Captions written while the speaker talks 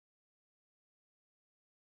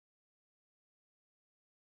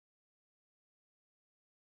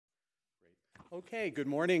Okay, good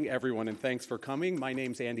morning, everyone, and thanks for coming. My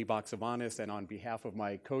name's Andy Boxavanis, and on behalf of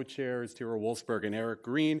my co-chairs, Tira Wolfsberg and Eric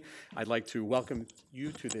Green, I'd like to welcome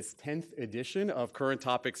you to this 10th edition of Current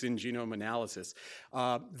Topics in Genome Analysis.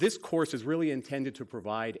 This course is really intended to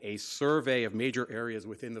provide a survey of major areas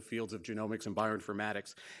within the fields of genomics and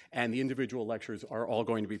bioinformatics, and the individual lectures are all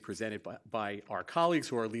going to be presented by our colleagues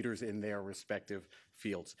who are leaders in their respective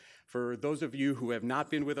fields. For those of you who have not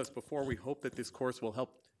been with us before, we hope that this course will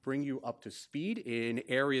help bring you up to speed in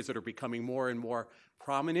areas that are becoming more and more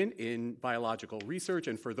prominent in biological research.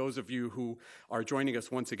 And for those of you who are joining us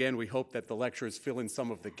once again, we hope that the lectures fill in some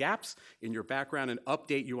of the gaps in your background and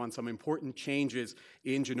update you on some important changes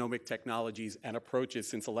in genomic technologies and approaches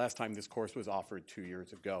since the last time this course was offered 2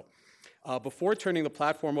 years ago. Before turning the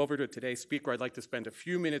platform over to today's speaker, I'd like to spend a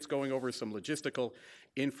few minutes going over some logistical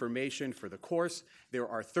information for the course. There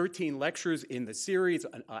are 13 lectures in the series,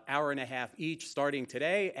 an hour and a half each, starting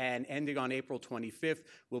today and ending on April 25th.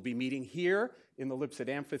 We'll be meeting here in the Lipset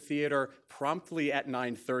Amphitheater promptly at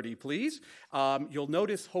 9:30, please. You'll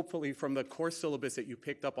notice, hopefully, from the course syllabus that you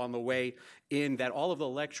picked up on the way in that all of the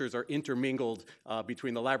lectures are intermingled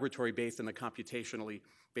between the laboratory-based and the computationally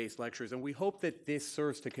based lectures, and we hope that this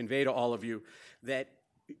serves to convey to all of you that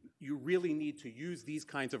you really need to use these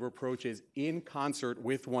kinds of approaches in concert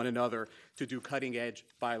with one another to do cutting-edge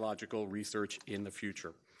biological research in the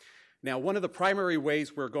future. Now, one of the primary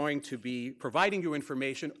ways we're going to be providing you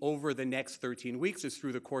information over the next 13 weeks is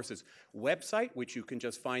through the course's website, which you can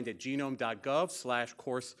just find at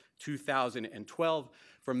genome.gov/course2012.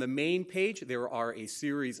 From the main page, there are a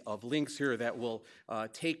series of links here that will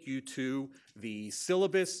take you to the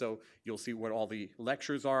syllabus, so you'll see what all the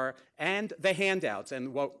lectures are, and the handouts.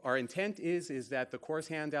 And what our intent is that the course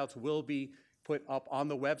handouts will be put up on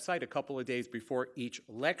the website a couple of days before each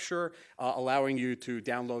lecture, allowing you to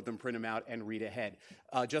download them, print them out, and read ahead.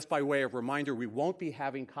 Just by way of reminder, we won't be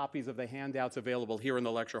having copies of the handouts available here in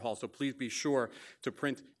the lecture hall, so please be sure to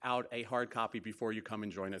print out a hard copy before you come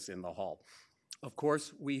and join us in the hall. Of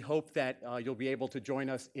course, we hope that you'll be able to join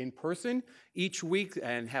us in person each week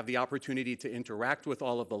and have the opportunity to interact with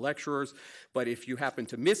all of the lecturers. But if you happen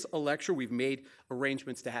to miss a lecture, we've made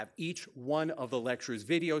arrangements to have each one of the lectures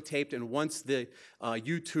videotaped. And once the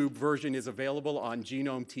YouTube version is available on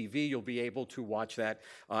Genome TV, you'll be able to watch that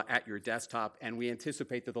at your desktop. And we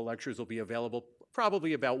anticipate that the lectures will be available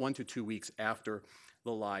probably about 1 to 2 weeks after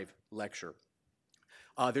the live lecture.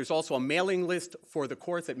 There's also a mailing list for the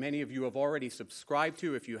course that many of you have already subscribed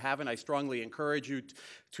to. If you haven't, I strongly encourage you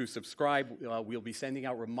to subscribe. We'll be sending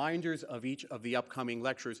out reminders of each of the upcoming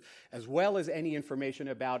lectures, as well as any information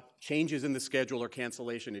about changes in the schedule or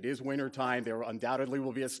cancellation. It is winter time. There undoubtedly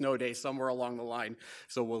will be a snow day somewhere along the line,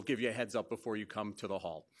 so we'll give you a heads up before you come to the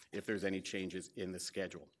hall if there's any changes in the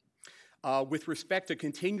schedule. With respect to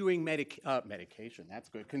continuing medication, that's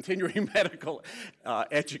good, continuing medical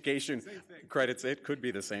education credits, it could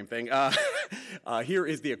be the same thing. Here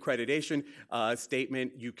is the accreditation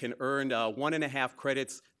statement. You can earn 1.5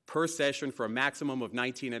 credits per session for a maximum of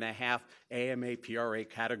 19.5 AMA PRA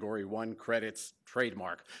Category 1 credits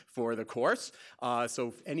trademark for the course.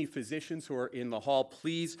 So any physicians who are in the hall,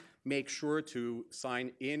 please make sure to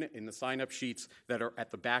sign in the sign-up sheets that are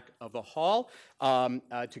at the back of the hall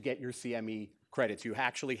to get your CME credits. You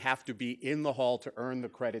actually have to be in the hall to earn the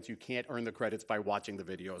credits. You can't earn the credits by watching the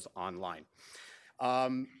videos online.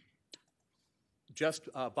 Just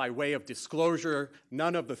by way of disclosure,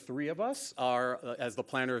 none of the three of us are, as the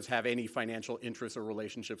planners, have any financial interests or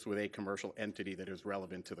relationships with a commercial entity that is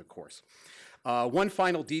relevant to the course. One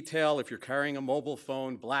final detail, if you're carrying a mobile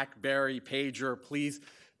phone, BlackBerry, pager, please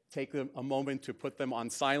take a moment to put them on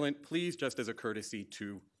silent, please, just as a courtesy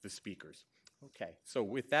to the speakers. Okay, so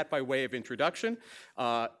with that by way of introduction,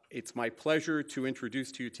 it's my pleasure to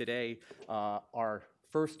introduce to you today our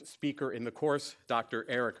first speaker in the course, Dr.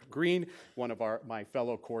 Eric Green, one of my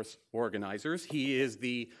fellow course organizers. He is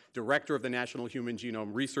the director of the National Human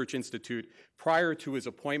Genome Research Institute. Prior to his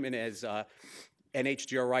appointment as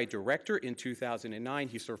NHGRI director in 2009,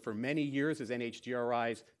 he served for many years as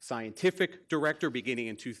NHGRI's scientific director beginning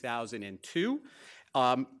in 2002.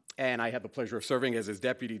 And I had the pleasure of serving as his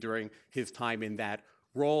deputy during his time in that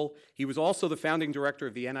role. He was also the founding director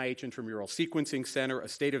of the NIH Intramural Sequencing Center, a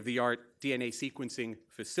state-of-the-art DNA sequencing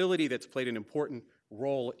facility that's played an important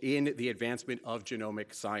role in the advancement of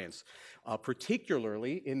genomic science,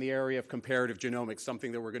 particularly in the area of comparative genomics,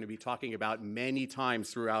 something that we're going to be talking about many times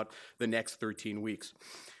throughout the next 13 weeks.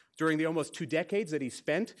 During the almost 2 decades that he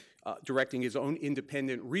spent directing his own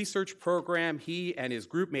independent research program, he and his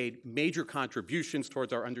group made major contributions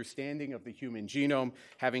towards our understanding of the human genome,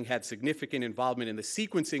 having had significant involvement in the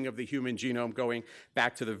sequencing of the human genome going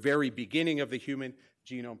back to the very beginning of the Human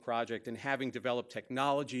Genome Project, and having developed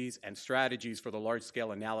technologies and strategies for the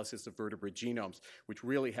large-scale analysis of vertebrate genomes, which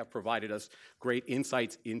really have provided us great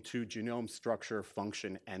insights into genome structure,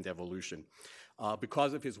 function, and evolution.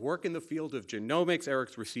 Because of his work in the field of genomics,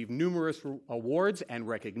 Eric's received numerous awards and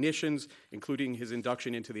recognitions, including his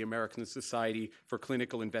induction into the American Society for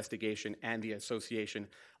Clinical Investigation and the Association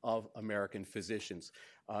of American Physicians.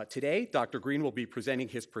 Today, Dr. Green will be presenting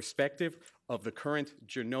his perspective of the current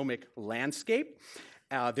genomic landscape,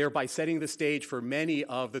 thereby setting the stage for many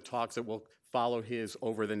of the talks that will follow his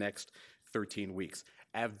over the next 13 weeks.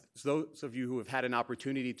 As those of you who have had an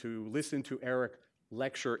opportunity to listen to Eric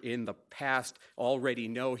lecture in the past already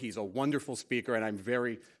know he's a wonderful speaker, and I'm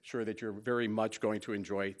very sure that you're very much going to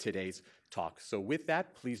enjoy today's talk. So with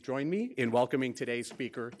that, please join me in welcoming today's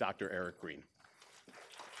speaker, Dr. Eric Green.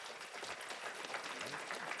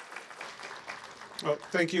 Well,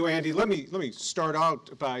 thank you, Andy. Let me start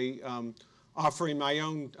out by offering my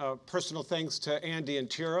own personal thanks to Andy and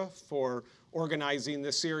Tira for organizing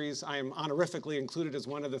this series. I am honorifically included as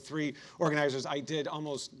one of the 3 organizers. I did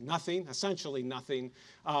almost nothing, essentially nothing,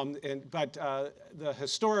 but the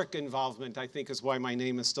historic involvement, I think, is why my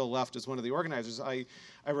name is still left as one of the organizers. I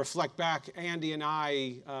reflect back, Andy and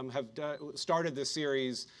I have started this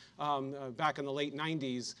series back in the late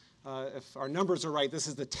 90s. If our numbers are right, this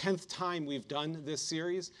is the 10th time we've done this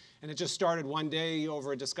series, and it just started one day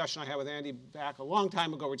over a discussion I had with Andy back a long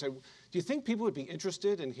time ago, where he said, do you think people would be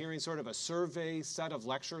interested in hearing sort of a survey set of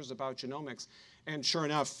lectures about genomics? And sure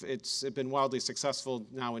enough, it's been wildly successful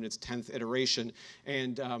now in its 10th iteration.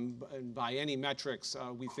 And by any metrics,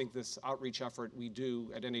 we think this outreach effort we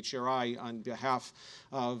do at NHGRI on behalf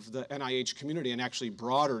of the NIH community, and actually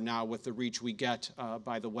broader now with the reach we get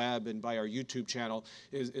by the web and by our YouTube channel,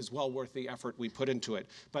 is well worth the effort we put into it.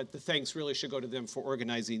 But the thanks really should go to them for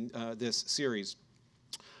organizing this series.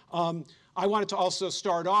 I wanted to also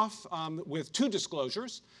start off with 2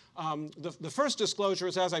 disclosures. The first disclosure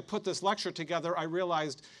is, as I put this lecture together, I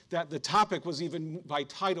realized that the topic was, even by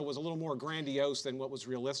title, was a little more grandiose than what was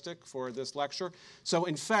realistic for this lecture. So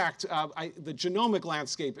in fact, the genomic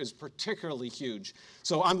landscape is particularly huge.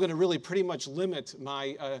 So I'm going to really pretty much limit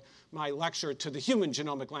my lecture to the human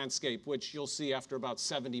genomic landscape, which you'll see after about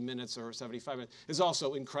 70 minutes or 75 minutes, is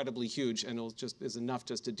also incredibly huge, and is enough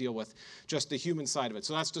just to deal with just the human side of it.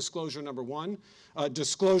 So that's disclosure number 1.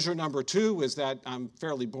 Disclosure number 2 is that I'm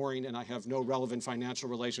fairly boring and I have no relevant financial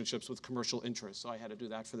relationships with commercial interests, so I had to do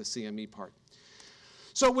that for the CME part.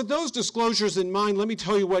 So with those disclosures in mind, let me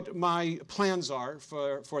tell you what my plans are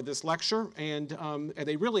for this lecture, and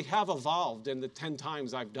they really have evolved in the 10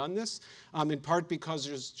 times I've done this, in part because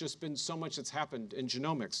there's just been so much that's happened in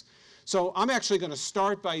genomics. So I'm actually going to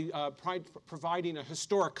start by providing a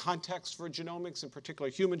historic context for genomics, in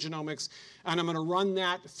particular human genomics, and I'm going to run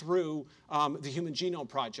that through the Human Genome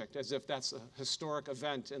Project, as if that's a historic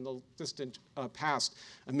event in the distant past,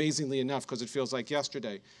 amazingly enough, because it feels like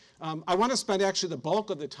yesterday. I want to spend actually the bulk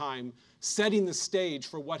of the time setting the stage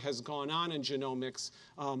for what has gone on in genomics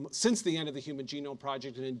since the end of the Human Genome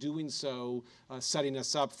Project, and in doing so, setting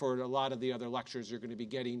us up for a lot of the other lectures you're going to be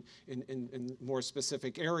getting in more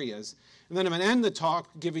specific areas. And then I'm going to end the talk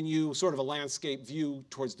giving you sort of a landscape view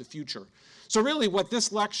towards the future. So really what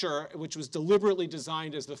this lecture, which was deliberately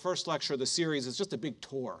designed as the first lecture of the series, is just a big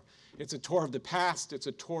tour. It's a tour of the past, it's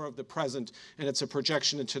a tour of the present, and it's a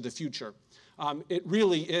projection into the future. It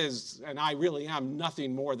really is, and I really am,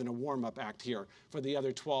 nothing more than a warm-up act here for the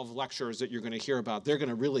other 12 lectures that you're going to hear about. They're going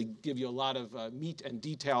to really give you a lot of meat and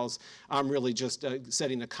details. I'm really just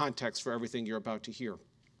setting the context for everything you're about to hear.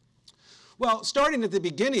 Well, starting at the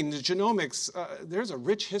beginning, the genomics, there's a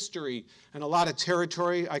rich history and a lot of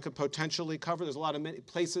territory I could potentially cover. There's a lot of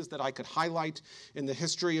places that I could highlight in the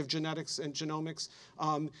history of genetics and genomics.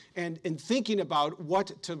 And in thinking about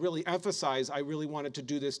what to really emphasize, I really wanted to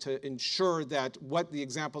do this to ensure that what the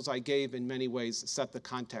examples I gave in many ways set the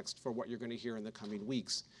context for what you're going to hear in the coming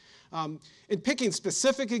weeks. In picking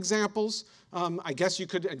specific examples, I guess you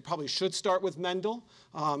could and probably should start with Mendel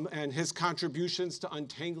and his contributions to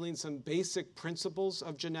untangling some basic principles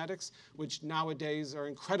of genetics, which nowadays are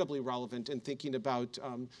incredibly relevant in thinking about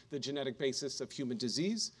the genetic basis of human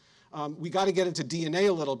disease. We got to get into DNA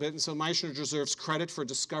a little bit, and so Meissner deserves credit for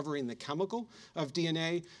discovering the chemical of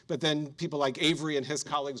DNA, but then people like Avery and his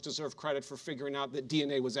colleagues deserve credit for figuring out that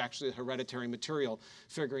DNA was actually a hereditary material,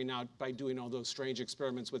 figuring out by doing all those strange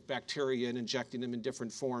experiments with bacteria and injecting them in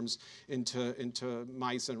different forms into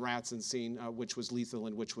mice and rats and seeing which was lethal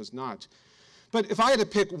and which was not. But if I had to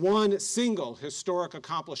pick one single historic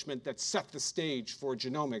accomplishment that set the stage for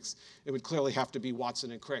genomics, it would clearly have to be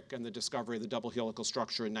Watson and Crick and the discovery of the double helical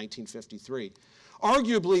structure in 1953.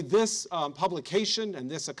 Arguably, this publication and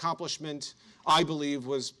this accomplishment, I believe,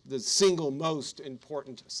 was the single most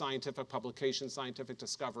important scientific publication, scientific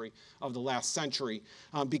discovery of the last century,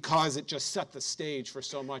 because it just set the stage for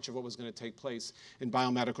so much of what was going to take place in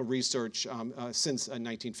biomedical research since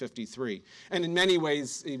 1953. And in many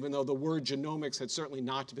ways, even though the word genomics had certainly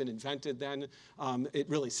not been invented then, it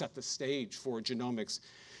really set the stage for genomics.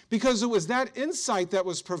 Because it was that insight that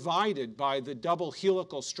was provided by the double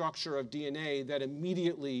helical structure of DNA that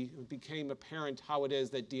immediately became apparent how it is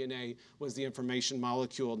that DNA was the information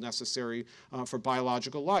molecule necessary for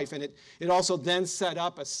biological life. And it also then set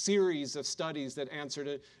up a series of studies that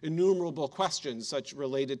answered innumerable questions, such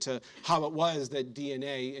related to how it was that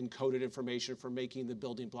DNA encoded information for making the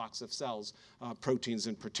building blocks of cells, proteins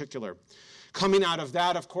in particular. Coming out of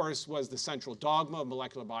that, of course, was the central dogma of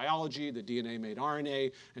molecular biology. The DNA made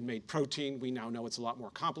RNA and made protein. We now know it's a lot more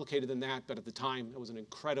complicated than that, but at the time, it was an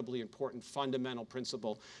incredibly important fundamental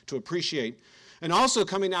principle to appreciate. And also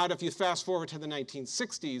coming out, if you fast forward to the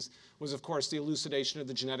 1960s, was, of course, the elucidation of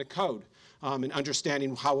the genetic code and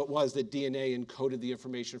understanding how it was that DNA encoded the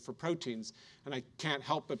information for proteins. And I can't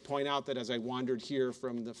help but point out that as I wandered here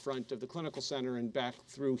from the front of the clinical center and back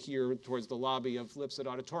through here towards the lobby of Lipset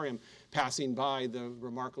Auditorium, passing by the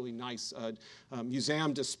remarkably nice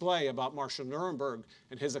museum display about Marshall Nuremberg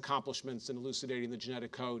and his accomplishments in elucidating the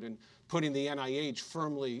genetic code and putting the NIH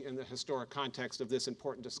firmly in the historic context of this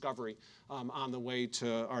important discovery on the way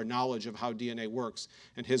to our knowledge of how DNA works.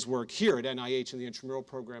 And his work here at NIH in the intramural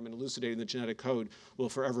program in elucidating the genetic code will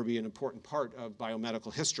forever be an important part of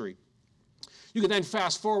biomedical history. You can then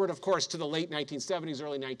fast forward, of course, to the late 1970s,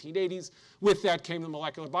 early 1980s. With that came the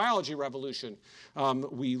molecular biology revolution.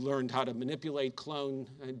 We learned how to manipulate, clone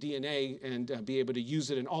DNA, and be able to use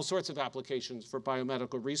it in all sorts of applications for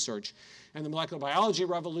biomedical research. And the molecular biology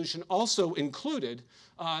revolution also included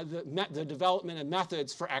the development of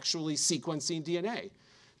methods for actually sequencing DNA.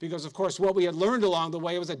 Because, of course, what we had learned along the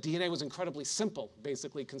way was that DNA was incredibly simple.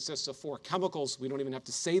 Basically consists of 4 chemicals. We don't even have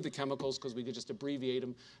to say the chemicals because we could just abbreviate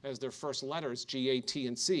them as their first letters, G, A, T,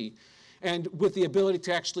 and C. And with the ability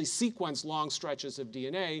to actually sequence long stretches of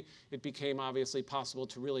DNA, it became obviously possible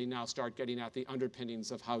to really now start getting at the underpinnings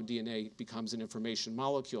of how DNA becomes an information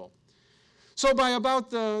molecule. So by about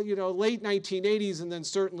the late 1980s, and then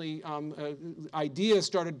certainly ideas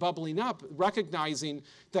started bubbling up, recognizing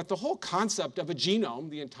that the whole concept of a genome,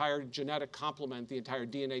 the entire genetic complement, the entire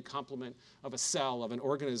DNA complement of a cell, of an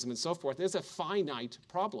organism, and so forth, is a finite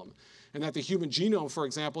problem. And that the human genome, for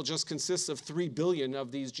example, just consists of 3 billion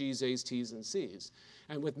of these G's, A's, T's, and C's.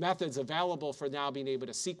 And with methods available for now being able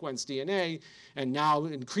to sequence DNA, and now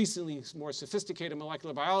increasingly more sophisticated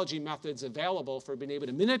molecular biology methods available for being able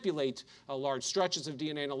to manipulate large stretches of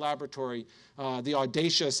DNA in a laboratory, the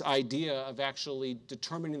audacious idea of actually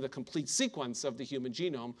determining the complete sequence of the human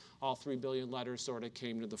genome, all 3 billion letters sort of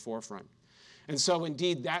came to the forefront. And so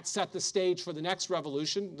indeed, that set the stage for the next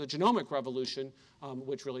revolution, the genomic revolution,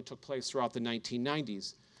 which really took place throughout the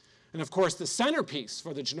 1990s. And of course, the centerpiece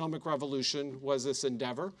for the genomic revolution was this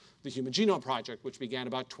endeavor, the Human Genome Project, which began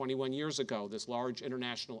about 21 years ago, this large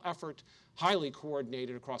international effort, highly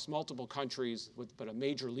coordinated across multiple countries, but a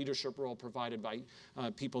major leadership role provided by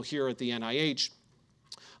people here at the NIH.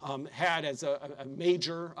 Had as a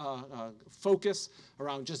major focus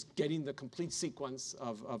around just getting the complete sequence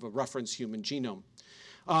of a reference human genome.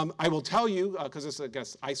 I will tell you, because I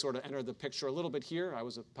guess I sort of entered the picture a little bit here. I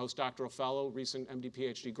was a postdoctoral fellow, recent MD,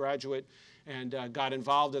 PhD graduate, and got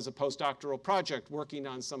involved as a postdoctoral project working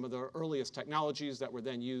on some of the earliest technologies that were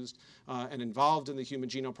then used and involved in the Human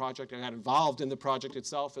Genome Project. I got involved in the project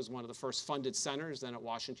itself as one of the first funded centers then at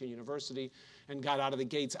Washington University, and got out of the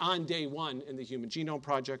gates on day one in the Human Genome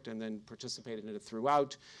Project and then participated in it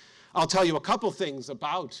throughout. I'll tell you a couple things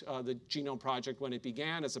about the Genome Project when it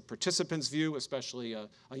began as a participant's view, especially a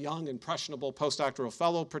young, impressionable postdoctoral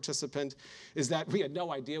fellow participant, is that we had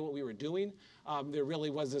no idea what we were doing. There really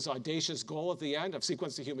was this audacious goal at the end of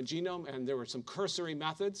sequence the human genome, and there were some cursory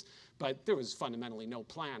methods, but there was fundamentally no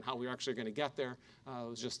plan how we were actually going to get there. It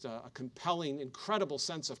was just a compelling, incredible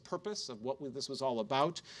sense of purpose of what this was all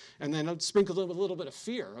about, and then sprinkled in with a little bit of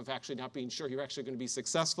fear of actually not being sure you're actually going to be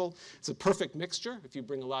successful. It's a perfect mixture. If you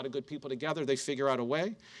bring a lot of good trusted people together, they figure out a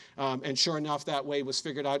way. And sure enough, that way was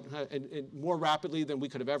figured out more rapidly than we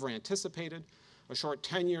could have ever anticipated. A short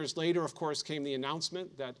 10 years later, of course, came the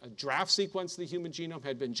announcement that a draft sequence of the human genome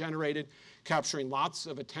had been generated, capturing lots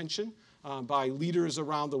of attention by leaders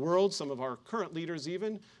around the world, some of our current leaders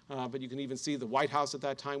even, but you can even see the White House at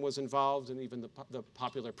that time was involved, and even the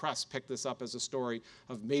popular press picked this up as a story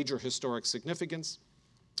of major historic significance.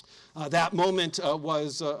 That moment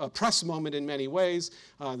was a press moment in many ways.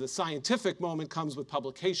 The scientific moment comes with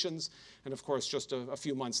publications. And of course, just a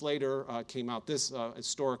few months later came out this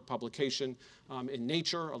historic publication in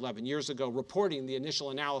Nature 11 years ago, reporting the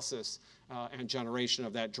initial analysis and generation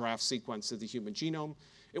of that draft sequence of the human genome.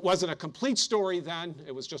 It wasn't a complete story then.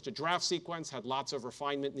 It was just a draft sequence, had lots of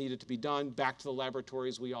refinement needed to be done. Back to the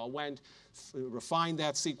laboratories we all went, refined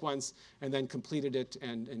that sequence, and then completed it,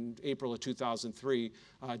 and in April of 2003,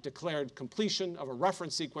 declared completion of a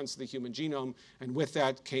reference sequence of the human genome, and with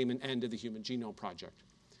that came an end of the Human Genome Project.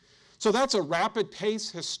 So that's a rapid pace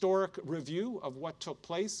historic review of what took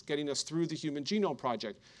place, getting us through the Human Genome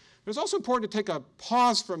Project. It's also important to take a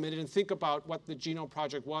pause for a minute and think about what the Genome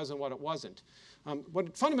Project was and what it wasn't. What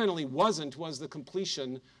it fundamentally wasn't was the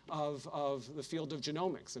completion of the field of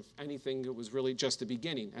genomics. If anything, it was really just the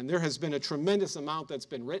beginning. And there has been a tremendous amount that's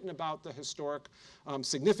been written about the historic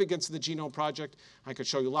significance of the Genome Project. I could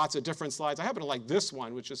show you lots of different slides. I happen to like this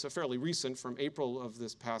one, which is a fairly recent from April of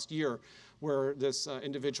this past year, where this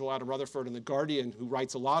individual out of Rutherford in The Guardian, who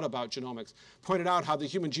writes a lot about genomics, pointed out how the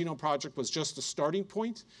Human Genome Project was just the starting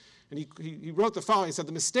point. And he wrote the following. He said,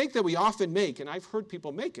 the mistake that we often make, and I've heard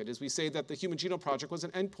people make it, is we say that the Human Genome Project was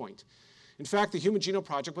an endpoint. In fact, the Human Genome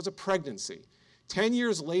Project was a pregnancy. 10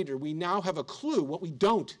 years later, we now have a clue what we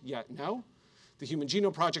don't yet know. The Human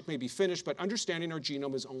Genome Project may be finished, but understanding our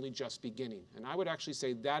genome is only just beginning. And I would actually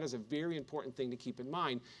say that is a very important thing to keep in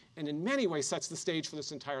mind, and in many ways sets the stage for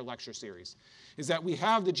this entire lecture series, is that we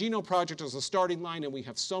have the Genome Project as a starting line, and we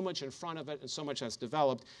have so much in front of it and so much has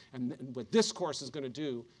developed. And what this course is going to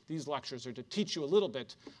do, these lectures, are to teach you a little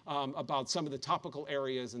bit about some of the topical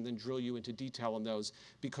areas and then drill you into detail on those,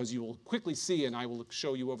 because you will quickly see, and I will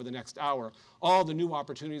show you over the next hour, all the new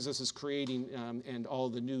opportunities this is creating and all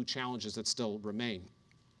the new challenges that still remain.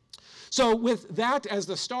 So with that as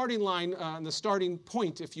the starting line, the starting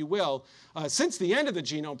point, if you will, since the end of the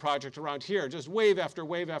Genome Project around here, just wave after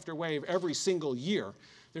wave after wave, every single year,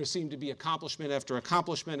 there seemed to be accomplishment after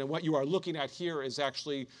accomplishment. And what you are looking at here is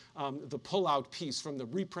actually the pull-out piece from the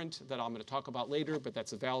reprint that I'm going to talk about later, but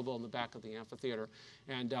that's available in the back of the amphitheater.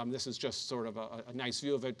 And this is just sort of a nice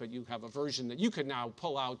view of it, but you have a version that you can now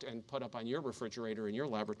pull out and put up on your refrigerator in your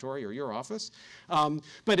laboratory or your office.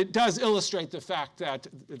 But it does illustrate the fact that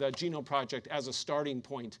the Genome Project as a starting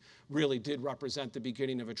point really did represent the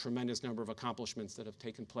beginning of a tremendous number of accomplishments that have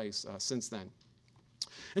taken place since then.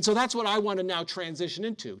 And so that's what I want to now transition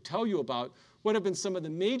into, tell you about what have been some of the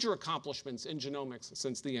major accomplishments in genomics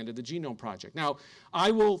since the end of the Genome Project. Now,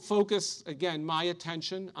 I will focus, again, my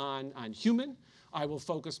attention on human. I will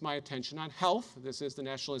focus my attention on health. This is the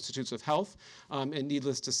National Institutes of Health. And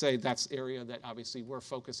needless to say, that's the area that obviously we're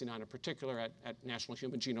focusing on in particular at National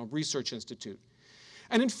Human Genome Research Institute.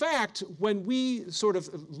 And in fact, when we sort of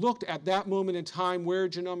looked at that moment in time where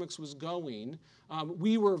genomics was going,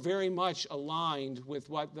 we were very much aligned with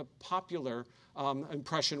what the popular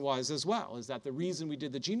impression was as well, is that the reason we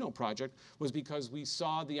did the Genome Project was because we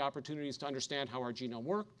saw the opportunities to understand how our genome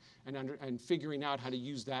worked and figuring out how to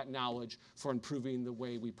use that knowledge for improving the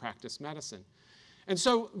way we practice medicine. And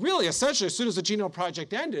so really, essentially, as soon as the Genome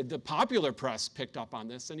Project ended, the popular press picked up on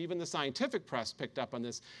this, and even the scientific press picked up on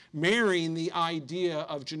this, marrying the idea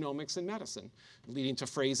of genomics and medicine, leading to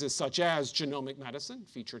phrases such as genomic medicine,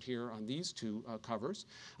 featured here on these two covers.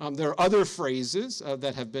 There are other phrases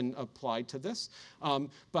that have been applied to this.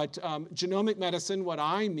 But genomic medicine, what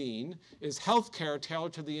I mean, is healthcare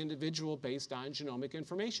tailored to the individual based on genomic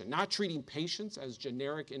information, not treating patients as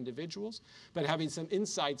generic individuals, but having some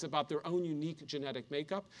insights about their own unique genetic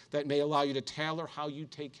makeup that may allow you to tailor how you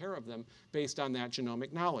take care of them based on that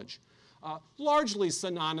genomic knowledge. Largely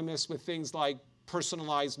synonymous with things like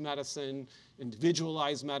personalized medicine,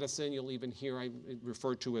 individualized medicine. You'll even hear I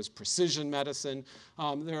refer to as precision medicine.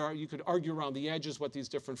 You could argue around the edges what these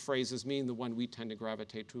different phrases mean. The one we tend to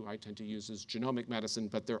gravitate to, I tend to use, is genomic medicine,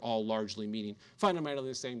 but they're all largely meaning fundamentally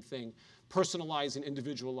the same thing. Personalizing,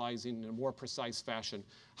 individualizing in a more precise fashion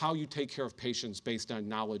how you take care of patients based on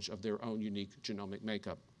knowledge of their own unique genomic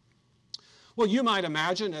makeup. Well, you might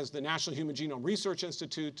imagine, as the National Human Genome Research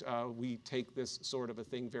Institute, we take this sort of a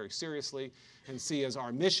thing very seriously and see as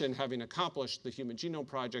our mission, having accomplished the Human Genome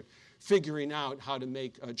Project, figuring out how to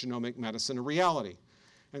make genomic medicine a reality.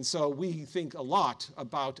 And so we think a lot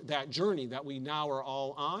about that journey that we now are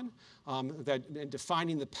all on, and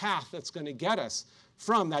defining the path that's going to get us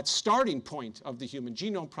from that starting point of the Human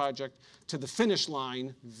Genome Project to the finish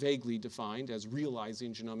line, vaguely defined as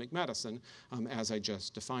realizing genomic medicine, as I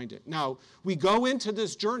just defined it. Now, we go into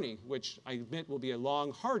this journey, which I admit will be a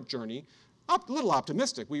long, hard journey, a little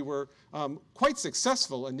optimistic. We were quite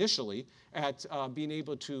successful initially at being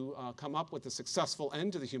able to come up with a successful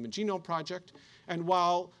end to the Human Genome Project. And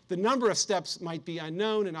while the number of steps might be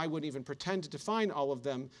unknown, and I wouldn't even pretend to define all of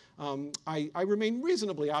them, I remain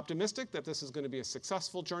reasonably optimistic that this is going to be a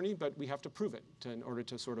successful journey, but we have to prove it in order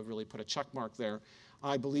to sort of really put a check mark there.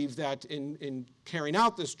 I believe that in carrying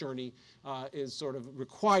out this journey is sort of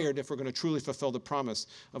required if we're going to truly fulfill the promise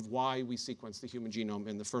of why we sequence the human genome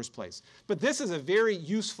in the first place. But this is a very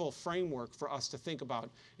useful framework for us to think about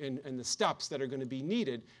in the steps that are going to be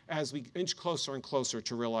needed as we inch closer and closer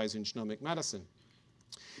to realizing genomic medicine.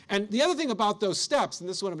 And the other thing about those steps, and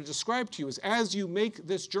this is what I'm going to describe to you, is as you make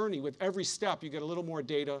this journey, with every step, you get a little more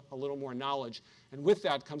data, a little more knowledge. And with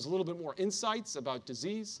that comes a little bit more insights about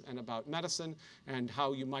disease and about medicine and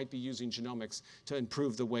how you might be using genomics to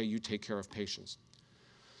improve the way you take care of patients.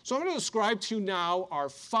 So I'm going to describe to you now our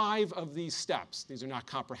 5 of these steps. These are not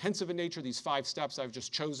comprehensive in nature. These 5 steps I've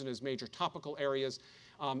just chosen as major topical areas.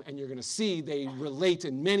 And you're going to see they relate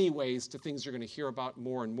in many ways to things you're going to hear about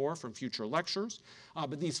more and more from future lectures.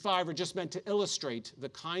 But these 5 are just meant to illustrate the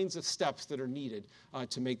kinds of steps that are needed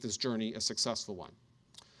to make this journey a successful one.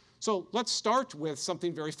 So let's start with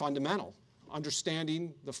something very fundamental,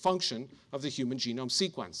 understanding the function of the human genome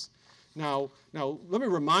sequence. Now let me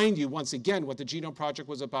remind you once again what the Genome Project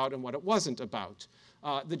was about and what it wasn't about.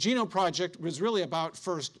 The Genome Project was really about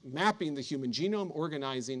first mapping the human genome,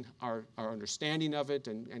 organizing our understanding of it,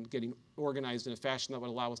 and getting organized in a fashion that would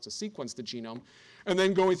allow us to sequence the genome, and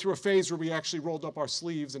then going through a phase where we actually rolled up our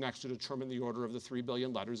sleeves and actually determined the order of the 3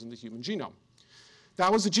 billion letters in the human genome.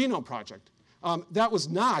 That was the Genome Project. That was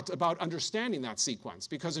not about understanding that sequence,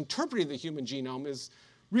 because interpreting the human genome is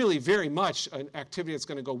really very much an activity that's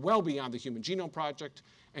going to go well beyond the Human Genome Project,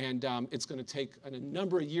 and it's going to take a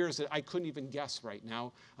number of years that I couldn't even guess right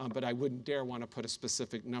now, but I wouldn't dare want to put a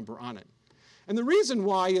specific number on it. And the reason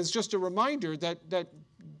why is just a reminder that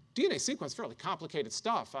DNA sequence is fairly complicated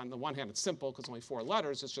stuff. On the one hand, it's simple because only 4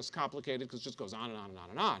 letters. It's just complicated because it just goes on and on and on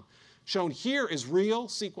and on. Shown here is real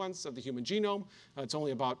sequence of the human genome. It's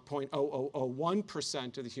only about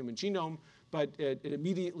 0.0001% of the human genome, but it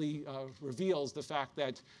immediately reveals the fact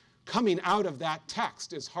that coming out of that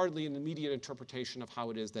text is hardly an immediate interpretation of how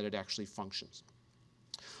it is that it actually functions.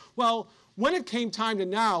 Well, when it came time to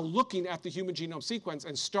now looking at the human genome sequence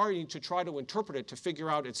and starting to try to interpret it to figure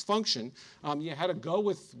out its function, you had to go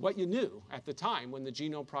with what you knew at the time when the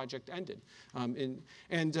Genome Project ended. And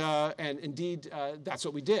indeed, that's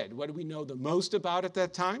what we did. What did we know the most about at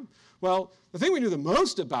that time? Well, the thing we knew the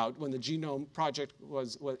most about when the Genome Project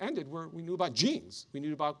was ended we knew about genes. We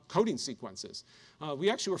knew about coding sequences. We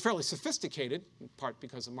actually were fairly sophisticated, in part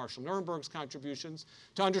because of Marshall Nirenberg's contributions,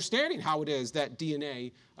 to understanding how it is that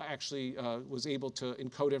DNA actually was able to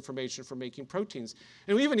encode information for making proteins.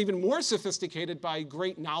 And we even more sophisticated by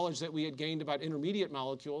great knowledge that we had gained about intermediate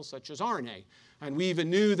molecules such as RNA. And we even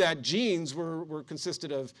knew that genes were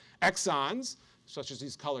consisted of exons, such as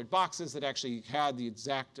these colored boxes that actually had the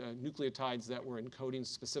exact nucleotides that were encoding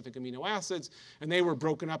specific amino acids, and they were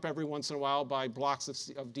broken up every once in a while by blocks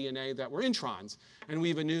of DNA that were introns. And we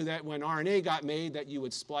even knew that when RNA got made that you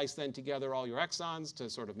would splice then together all your exons to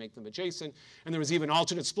sort of make them adjacent, and there was even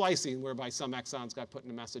alternate splicing whereby some exons got put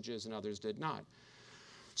into messages and others did not.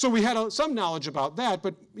 So we had some knowledge about that,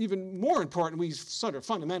 but even more important, we sort of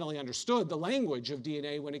fundamentally understood the language of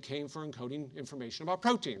DNA when it came for encoding information about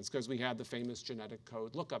proteins, because we had the famous genetic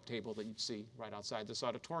code lookup table that you'd see right outside this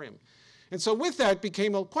auditorium. And so with that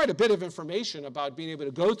became quite a bit of information about being able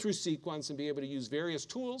to go through sequence and be able to use various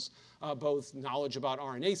tools, both knowledge about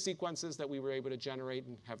RNA sequences that we were able to generate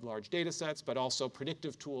and have large data sets, but also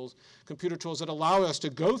predictive tools, computer tools that allow us to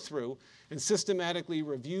go through and systematically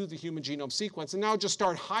review the human genome sequence and now just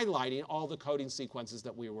start highlighting all the coding sequences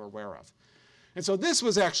that we were aware of. And so this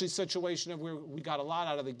was actually a situation of where we got a lot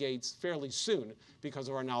out of the gates fairly soon because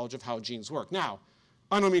of our knowledge of how genes work. Now,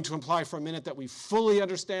 I don't mean to imply for a minute that we fully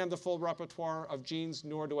understand the full repertoire of genes,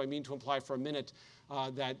 nor do I mean to imply for a minute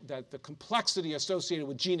that the complexity associated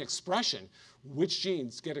with gene expression, which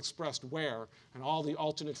genes get expressed where, and all the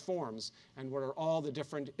alternate forms, and what are all the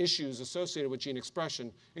different issues associated with gene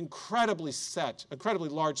expression, incredibly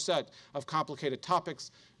large set of complicated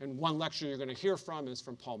topics. And one lecture you're going to hear from is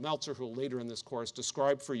from Paul Meltzer, who will later in this course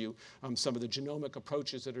describe for you some of the genomic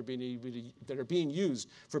approaches that are being used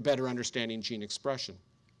for better understanding gene expression.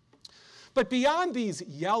 But beyond these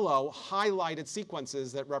yellow highlighted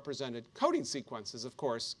sequences that represented coding sequences, of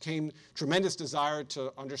course, came tremendous desire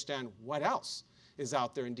to understand what else is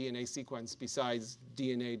out there in DNA sequence besides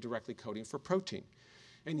DNA directly coding for protein.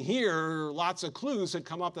 And here, lots of clues had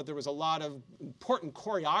come up that there was a lot of important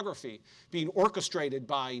choreography being orchestrated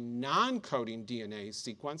by non-coding DNA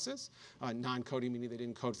sequences, non-coding meaning they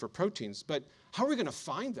didn't code for proteins. But how are we going to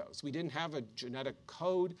find those? We didn't have a genetic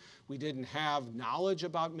code. We didn't have knowledge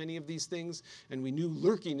about many of these things. And we knew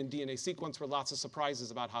lurking in DNA sequence were lots of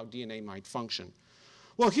surprises about how DNA might function.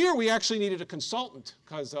 Well, here we actually needed a consultant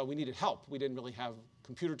because we needed help. We didn't really have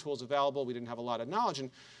computer tools available. We didn't have a lot of knowledge.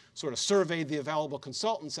 And sort of surveyed the available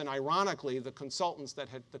consultants, and ironically, the consultant that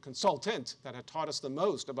had taught us the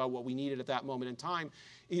most about what we needed at that moment in time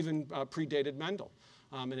even predated Mendel.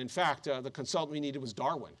 And in fact, the consultant we needed was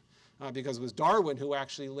Darwin, because it was Darwin who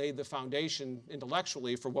actually laid the foundation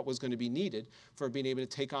intellectually for what was going to be needed for being able to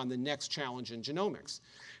take on the next challenge in genomics.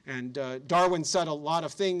 And Darwin said a lot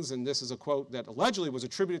of things, and this is a quote that allegedly was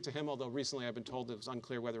attributed to him, although recently I've been told it was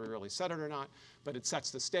unclear whether he really said it or not, but it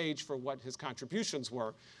sets the stage for what his contributions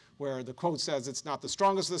were, where the quote says, it's not the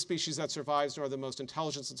strongest of the species that survives, nor the most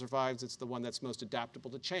intelligent that survives, it's the one that's most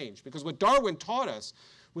adaptable to change. Because what Darwin taught us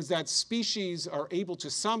was that species are able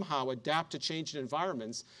to somehow adapt to changing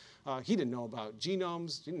environments. He didn't know about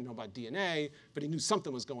genomes, he didn't know about DNA, but he knew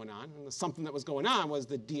something was going on. And the something that was going on was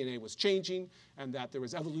that DNA was changing and that there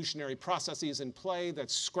was evolutionary processes in play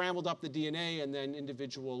that scrambled up the DNA, and then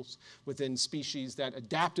individuals within species that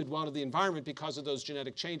adapted well to the environment because of those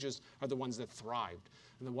genetic changes are the ones that thrived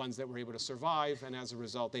and the ones that were able to survive, and as a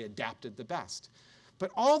result, they adapted the best.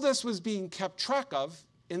 But all this was being kept track of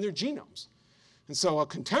in their genomes. And so a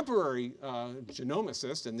contemporary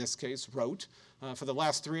genomicist, in this case, wrote, for the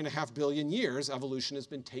last 3.5 billion years, evolution has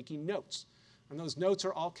been taking notes. And those notes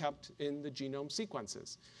are all kept in the genome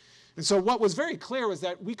sequences. And so what was very clear was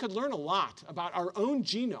that we could learn a lot about our own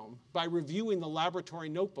genome by reviewing the laboratory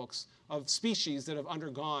notebooks of species that have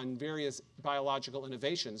undergone various biological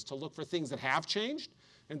innovations to look for things that have changed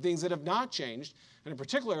and things that have not changed. And in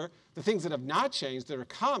particular, the things that have not changed that are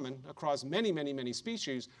common across many, many, many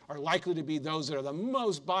species are likely to be those that are the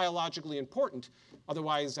most biologically important.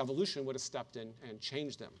 Otherwise, evolution would have stepped in and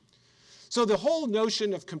changed them. So the whole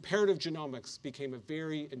notion of comparative genomics became a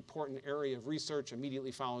very important area of research immediately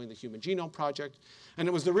following the Human Genome Project. And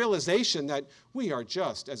it was the realization that we are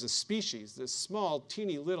just, as a species, this small,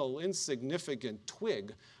 teeny little, insignificant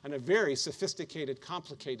twig on a very sophisticated,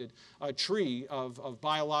 complicated tree of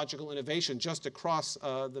biological innovation just across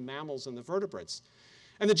the mammals and the vertebrates.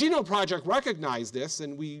 And the Genome Project recognized this,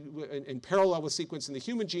 and we, in parallel with sequencing the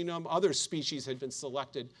human genome, other species had been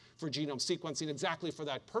selected for genome sequencing exactly for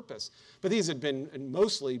that purpose. But these had been in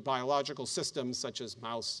mostly biological systems such as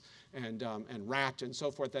mouse and rat and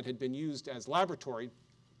so forth that had been used as laboratory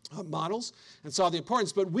models and saw the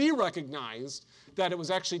importance. But we recognized that it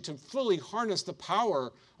was actually to fully harness the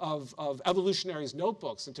power of evolutionaries'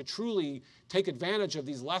 notebooks and to truly take advantage of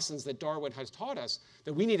these lessons that Darwin has taught us,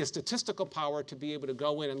 that we need a statistical power to be able to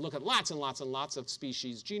go in and look at lots and lots and lots of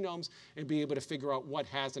species' genomes and be able to figure out what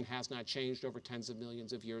has and has not changed over tens of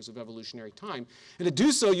millions of years of evolutionary time. And to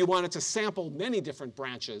do so, you wanted to sample many different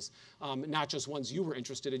branches, not just ones you were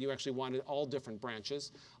interested in. You actually wanted all different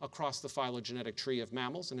branches across the phylogenetic tree of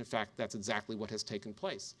mammals. And in fact, that's exactly what has taken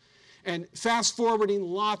place. And fast forwarding,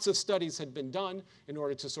 lots of studies had been done in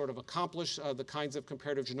order to sort of accomplish the kinds of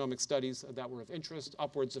comparative genomic studies that were of interest.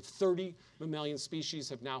 Upwards of 30 mammalian species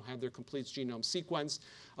have now had their complete genome sequenced.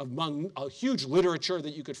 Among a huge literature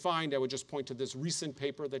that you could find, I would just point to this recent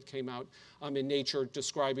paper that came out in Nature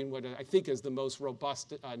describing what I think is the most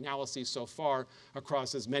robust analysis so far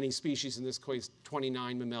across as many species, in this case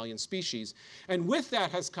 29 mammalian species. And with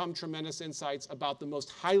that has come tremendous insights about the most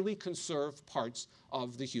highly conserved parts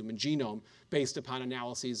of the human genome based upon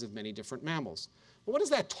analyses of many different mammals. But what has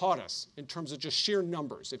that taught us in terms of just sheer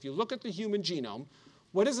numbers? If you look at the human genome,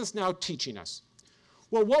 what is this now teaching us?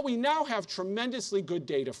 Well, what we now have tremendously good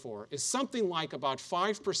data for is something like about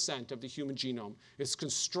 5% of the human genome is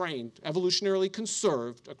constrained, evolutionarily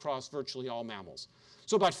conserved across virtually all mammals.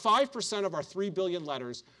 So about 5% of our 3 billion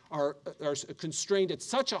letters are constrained at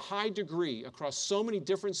such a high degree across so many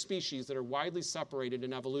different species that are widely separated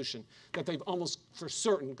in evolution that they've almost for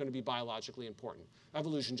certain going to be biologically important.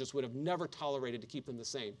 Evolution just would have never tolerated to keep them the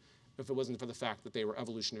same if it wasn't for the fact that they were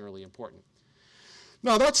evolutionarily important.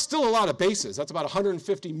 Now, that's still a lot of bases. That's about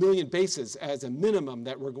 150 million bases as a minimum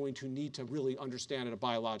that we're going to need to really understand at a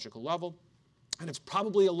biological level. And it's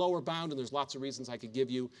probably a lower bound, and there's lots of reasons I could give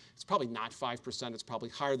you. It's probably not 5%. It's probably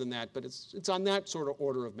higher than that, but it's on that sort of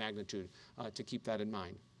order of magnitude to keep that in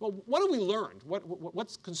mind. Well, what have we learned?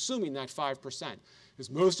 What's consuming that 5%? Is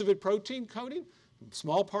most of it protein coding,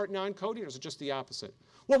 small part non-coding, or is it just the opposite?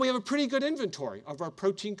 Well, we have a pretty good inventory of our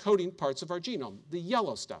protein coding parts of our genome, the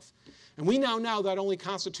yellow stuff. And we now know that only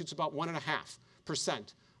constitutes about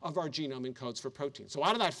 1.5% of our genome encodes for protein. So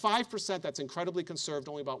out of that 5% that's incredibly conserved,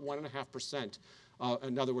 only about 1.5%,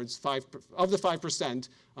 in other words, of the 5%,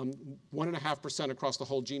 1.5% across the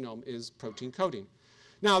whole genome is protein coding.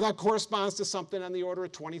 Now, that corresponds to something on the order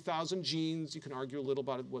of 20,000 genes. You can argue a little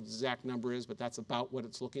about what the exact number is, but that's about what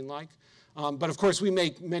it's looking like. But of course, we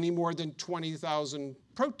make many more than 20,000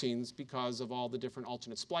 proteins because of all the different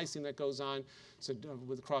alternate splicing that goes on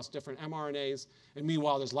across different mRNAs. And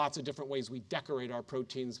meanwhile, there's lots of different ways we decorate our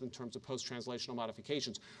proteins in terms of post-translational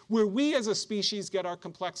modifications. Where we as a species get our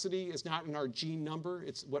complexity is not in our gene number,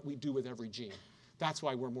 it's what we do with every gene. That's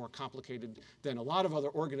why we're more complicated than a lot of other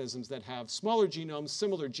organisms that have smaller genomes,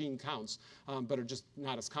 similar gene counts, but are just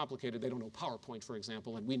not as complicated. They don't know PowerPoint, for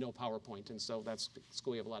example, and we know PowerPoint, and so that's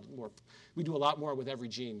we have a lot more. We do a lot more with every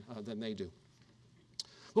gene than they do.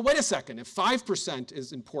 But wait a second, if 5%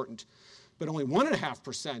 is important, but only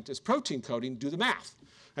 1.5% is protein coding, do the math.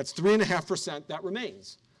 That's 3.5% that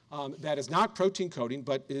remains. That is not protein coding,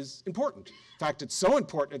 but is important. In fact, it's so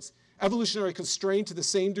important, it's evolutionarily constrained to the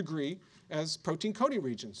same degree as protein coding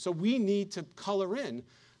regions. So we need to color in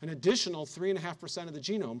an additional 3.5% of the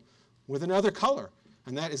genome with another color.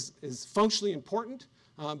 And that is functionally important,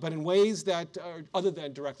 but in ways that are other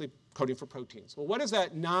than directly coding for proteins. Well, what is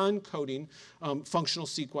that non-coding functional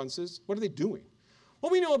sequences? What are they doing?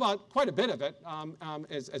 Well, we know about quite a bit of it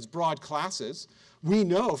as broad classes. We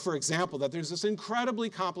know, for example, that there's this incredibly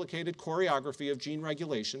complicated choreography of gene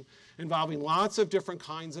regulation involving lots of different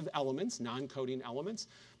kinds of elements, non-coding elements,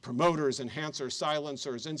 promoters, enhancers,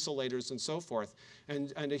 silencers, insulators, and so forth.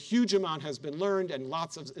 And a huge amount has been learned, and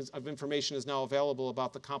lots of information is now available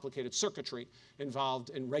about the complicated circuitry involved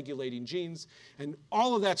in regulating genes. And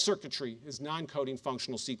all of that circuitry is non-coding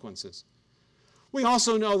functional sequences. We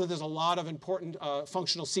also know that there's a lot of important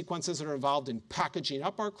functional sequences that are involved in packaging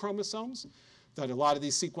up our chromosomes, that a lot of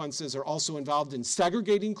these sequences are also involved in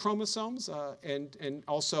segregating chromosomes and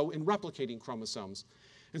also in replicating chromosomes.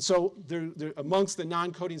 And so amongst the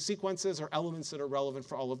non-coding sequences are elements that are relevant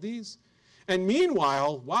for all of these. And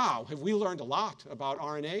meanwhile, wow, have we learned a lot about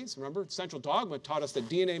RNAs? Remember, Central Dogma taught us that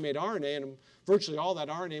DNA made RNA, and virtually all that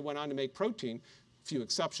RNA went on to make protein. A few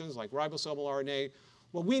exceptions, like ribosomal RNA.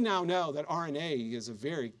 Well, we now know that RNA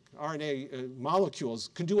molecules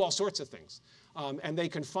can do all sorts of things. And they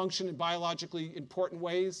can function in biologically important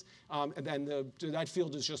ways, and then that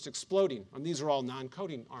field is just exploding. And these are all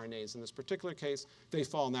non-coding RNAs. In this particular case, they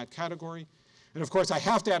fall in that category. And of course, I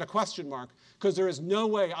have to add a question mark, because there is no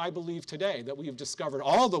way I believe today that we have discovered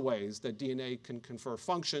all the ways that DNA can confer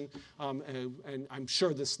function, and I'm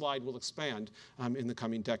sure this slide will expand in the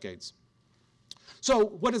coming decades. So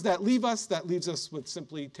what does that leave us? That leaves us with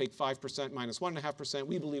simply take 5% minus 1.5%.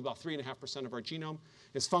 We believe about 3.5% of our genome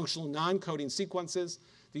is functional non-coding sequences.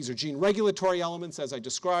 These are gene regulatory elements, as I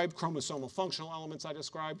described, chromosomal functional elements I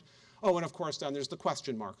described. Oh, and of course, then there's the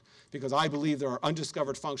question mark, because I believe there are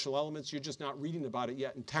undiscovered functional elements. You're just not reading about it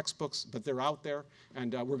yet in textbooks, but they're out there,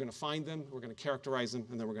 and we're going to find them, we're going to characterize them,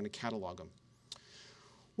 and then we're going to catalog them.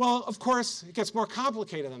 Well, of course, it gets more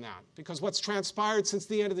complicated than that, because what's transpired since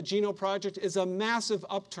the end of the Genome Project is a massive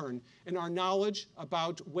upturn in our knowledge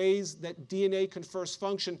about ways that DNA confers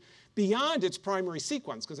function beyond its primary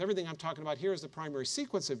sequence, because everything I'm talking about here is the primary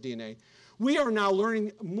sequence of DNA. We are now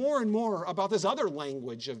learning more and more about this other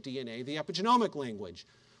language of DNA, the epigenomic language,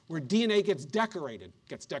 where DNA gets decorated. It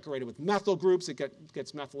gets decorated with methyl groups. It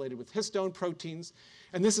gets methylated with histone proteins.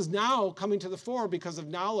 And this is now coming to the fore because of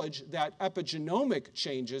knowledge that epigenomic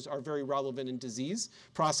changes are very relevant in disease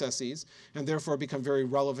processes, and therefore become very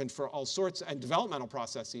relevant for all sorts, and developmental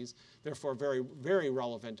processes, therefore very, very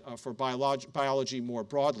relevant for biology more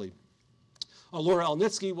broadly. Laura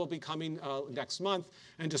Elnitsky will be coming next month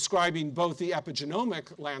and describing both the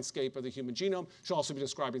epigenomic landscape of the human genome. She'll also be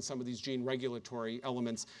describing some of these gene regulatory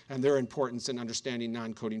elements and their importance in understanding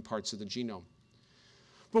non-coding parts of the genome.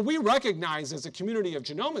 But we recognize as a community of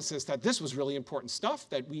genomicists that this was really important stuff,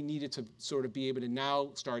 that we needed to sort of be able to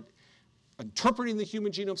now start interpreting the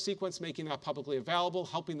human genome sequence, making that publicly available,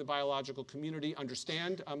 helping the biological community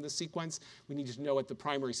understand the sequence. We needed to know at the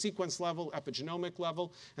primary sequence level, epigenomic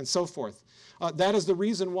level, and so forth. That is the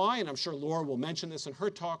reason why, and I'm sure Laura will mention this in her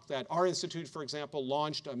talk, that our institute, for example,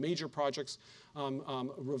 launched major projects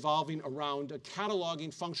revolving around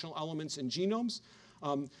cataloging functional elements in genomes.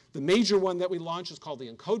 The major one that we launched is called the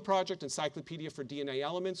ENCODE project, Encyclopedia for DNA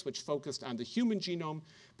Elements, which focused on the human genome,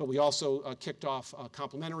 but we also kicked off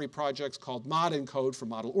complementary projects called ModENCODE for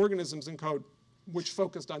Model Organisms ENCODE, which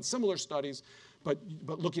focused on similar studies, but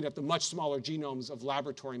looking at the much smaller genomes of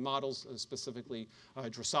laboratory models, specifically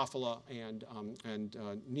Drosophila and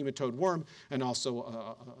nematode worm, and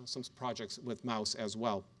also some projects with mouse as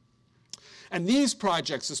well. And these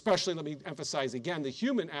projects, especially, let me emphasize again, the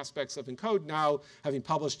human aspects of ENCODE, now having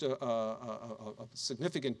published a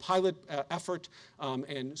significant pilot effort,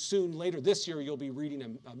 and soon later this year you'll be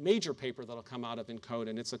reading a major paper that'll come out of ENCODE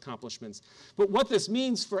and its accomplishments. But what this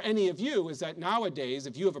means for any of you is that nowadays,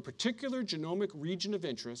 if you have a particular genomic region of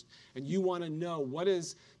interest and you want to know what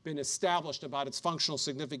has been established about its functional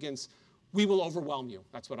significance, we will overwhelm you.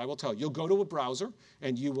 That's what I will tell you. You'll go to a browser,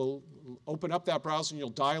 and you will open up that browser, and you'll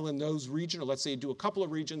dial in those regions, or let's say you do a couple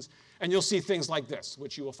of regions, and you'll see things like this,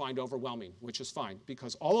 which you will find overwhelming, which is fine,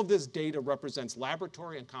 because all of this data represents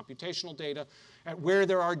laboratory and computational data at where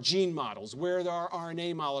there are gene models, where there are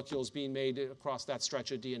RNA molecules being made across that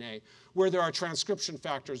stretch of DNA, where there are transcription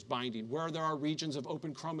factors binding, where there are regions of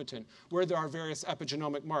open chromatin, where there are various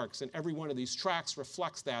epigenomic marks, and every one of these tracks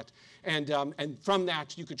reflects that. And from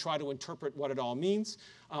that, you could try to interpret what it all means.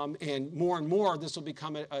 And more, this will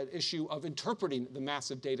become an issue of interpreting the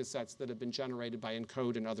massive data sets that have been generated by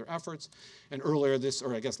ENCODE and other efforts. And earlier this,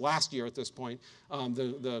 or I guess last year at this point,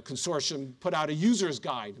 the consortium put out a user's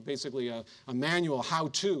guide, basically a manual how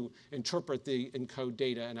to interpret the ENCODE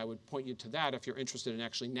data. And I would point you to that if you're interested in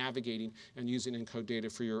actually navigating and using ENCODE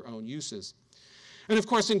data for your own uses. And of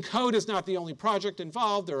course, ENCODE is not the only project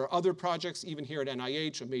involved. There are other projects, even here at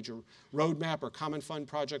NIH, a major roadmap or common fund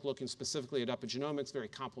project looking specifically at epigenomics, very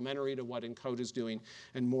complementary to what ENCODE is doing,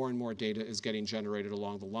 and more data is getting generated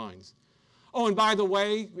along the lines. Oh, and by the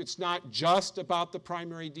way, it's not just about the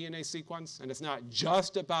primary DNA sequence, and it's not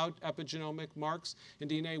just about epigenomic marks in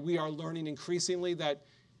DNA. We are learning increasingly that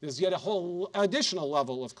there's yet a whole additional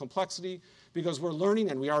level of complexity, because we're learning,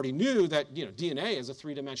 and we already knew that DNA is a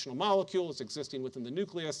three-dimensional molecule. It's existing within the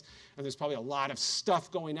nucleus, and there's probably a lot of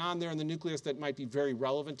stuff going on there in the nucleus that might be very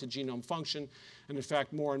relevant to genome function. And in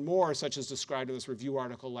fact, more and more, such as described in this review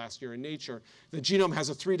article last year in Nature, the genome has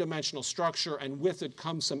a three-dimensional structure, and with it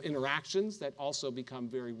comes some interactions that also become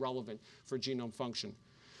very relevant for genome function.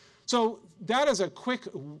 So that is a quick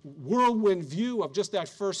whirlwind view of just that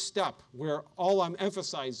first step, where all I'm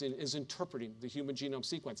emphasizing is interpreting the human genome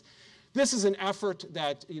sequence. This is an effort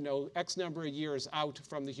that, X number of years out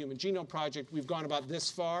from the Human Genome Project, we've gone about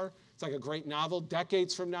this far. It's like a great novel.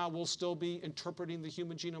 Decades from now, we'll still be interpreting the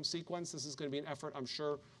human genome sequence. This is going to be an effort I'm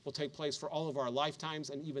sure will take place for all of our lifetimes,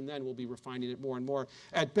 and even then we'll be refining it more and more.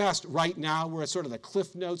 At best, right now, we're at sort of the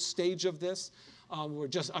Cliff Notes stage of this. We're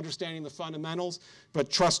just understanding the fundamentals, but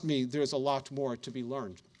trust me, there's a lot more to be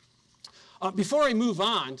learned. Before I move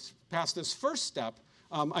on past this first step,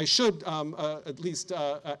 I should at least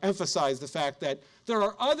emphasize the fact that there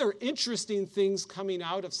are other interesting things coming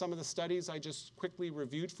out of some of the studies I just quickly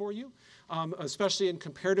reviewed for you, especially in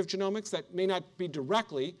comparative genomics that may not be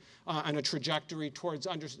directly on a trajectory towards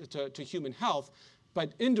to human health,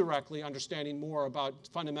 but indirectly understanding more about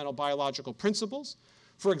fundamental biological principles.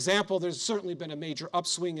 For example, there's certainly been a major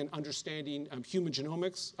upswing in understanding human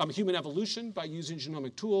genomics, human evolution by using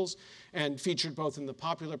genomic tools, and featured both in the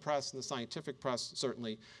popular press and the scientific press,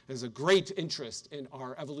 certainly. There's a great interest in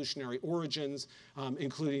our evolutionary origins,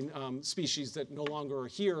 including species that no longer are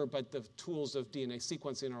here, but the tools of DNA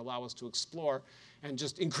sequencing allow us to explore. And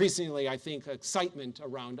just increasingly, I think, excitement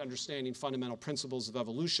around understanding fundamental principles of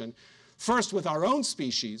evolution. First with our own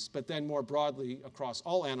species, but then more broadly across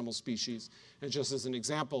all animal species. And just as an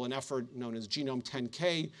example, an effort known as Genome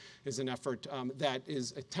 10K is an effort that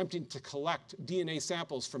is attempting to collect DNA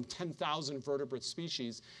samples from 10,000 vertebrate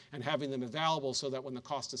species and having them available so that when the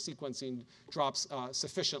cost of sequencing drops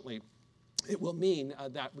sufficiently, it will mean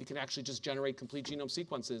that we can actually just generate complete genome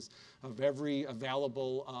sequences of every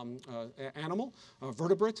available animal,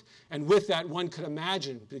 vertebrate. And with that, one could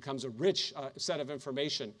imagine it becomes a rich set of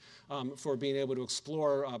information for being able to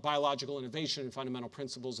explore biological innovation and fundamental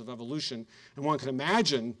principles of evolution. And one can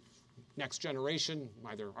imagine next generation,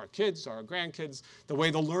 either our kids or our grandkids, the way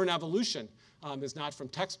they'll learn evolution is not from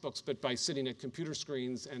textbooks, but by sitting at computer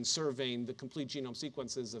screens and surveying the complete genome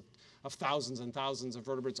sequences of thousands and thousands of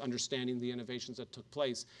vertebrates, understanding the innovations that took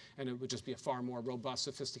place. And it would just be a far more robust,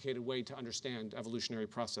 sophisticated way to understand evolutionary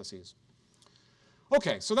processes.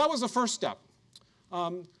 OK, so that was the first step.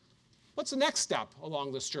 What's the next step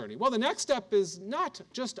along this journey? Well, the next step is not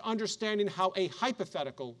just understanding how a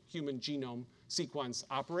hypothetical human genome sequence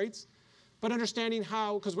operates, but understanding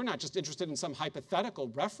how, because we're not just interested in some hypothetical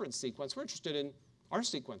reference sequence, we're interested in our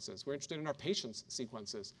sequences. We're interested in our patients'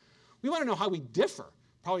 sequences. We want to know how we differ,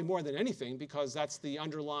 probably more than anything, because that's the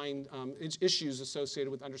underlying issues associated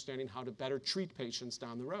with understanding how to better treat patients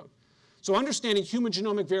down the road. So understanding human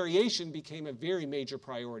genomic variation became a very major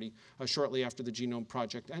priority shortly after the Genome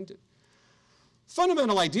Project ended.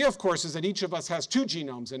 Fundamental idea, of course, is that each of us has 2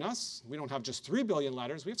 genomes in us. We don't have just 3 billion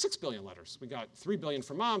letters. We have 6 billion letters. We got 3 billion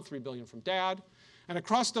from mom, 3 billion from dad. And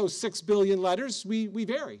across those 6 billion letters, we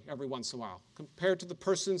vary every once in a while. Compared to the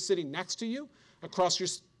person sitting next to you, across your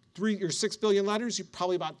 6 billion letters, you're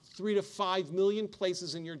probably about 3 to 5 million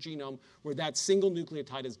places in your genome where that single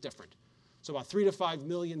nucleotide is different. So about 3 to 5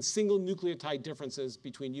 million single nucleotide differences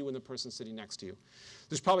between you and the person sitting next to you.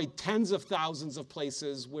 There's probably tens of thousands of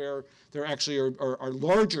places where there actually are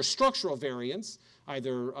larger structural variants,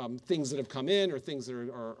 either things that have come in or things that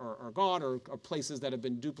are gone, or places that have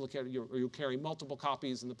been duplicated, or you carry multiple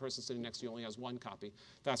copies and the person sitting next to you only has 1 copy,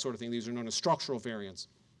 that sort of thing. These are known as structural variants.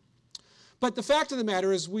 But the fact of the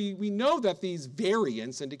matter is we know that these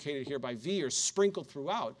variants, indicated here by V, are sprinkled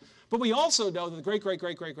throughout. But we also know that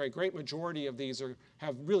the great majority of these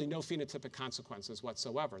have really no phenotypic consequences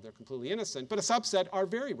whatsoever. They're completely innocent, but a subset are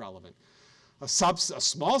very relevant. A small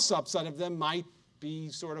subset of them might be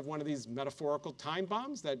sort of one of these metaphorical time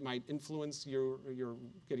bombs that might influence your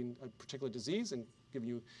getting a particular disease and give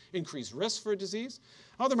you increased risk for a disease.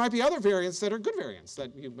 Oh, there might be other variants that are good variants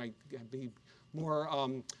that you might be more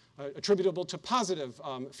attributable to positive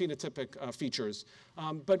phenotypic features.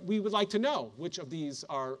 But we would like to know which of these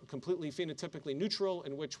are completely phenotypically neutral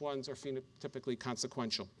and which ones are phenotypically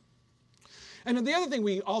consequential. And then the other thing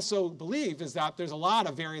we also believe is that there's a lot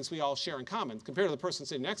of variants we all share in common. Compared to the person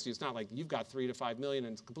sitting next to you, it's not like you've got 3 to 5 million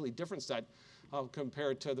and it's a completely different set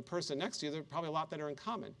compared to the person next to you. There are probably a lot that are in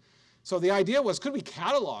common. So the idea was, could we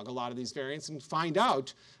catalog a lot of these variants and find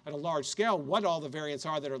out at a large scale what all the variants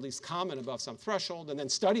are that are at least common above some threshold, and then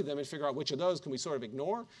study them and figure out which of those can we sort of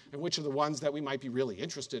ignore and which are the ones that we might be really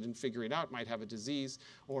interested in figuring out might have a disease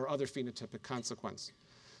or other phenotypic consequence.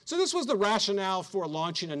 So this was the rationale for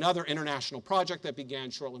launching another international project that began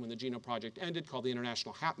shortly when the Genome Project ended, called the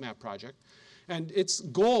International HapMap Project. And its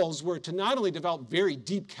goals were to not only develop very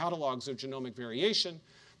deep catalogs of genomic variation,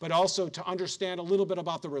 but also to understand a little bit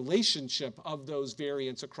about the relationship of those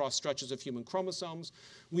variants across stretches of human chromosomes.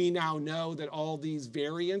 We now know that all these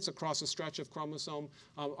variants across a stretch of chromosome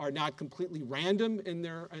are not completely random in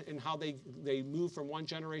how they move from one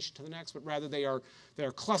generation to the next, but rather they are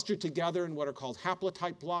clustered together in what are called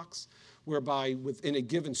haplotype blocks, whereby within a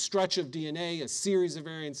given stretch of DNA, a series of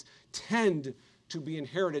variants tend to be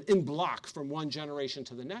inherited in block from one generation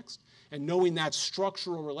to the next. And knowing that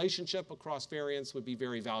structural relationship across variants would be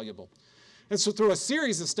very valuable. And so through a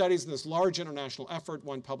series of studies in this large international effort,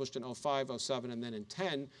 one published in 2005, 2007, and then in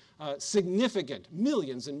 2010, significant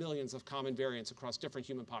millions and millions of common variants across different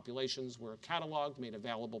human populations were cataloged, made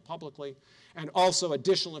available publicly, and also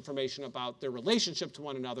additional information about their relationship to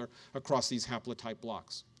one another across these haplotype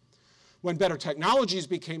blocks. When better technologies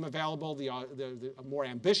became available, a more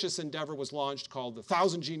ambitious endeavor was launched called the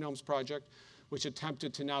 1,000 Genomes Project, which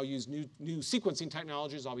attempted to now use new sequencing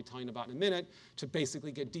technologies, I'll be telling you about in a minute, to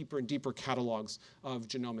basically get deeper and deeper catalogs of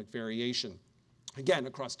genomic variation, again,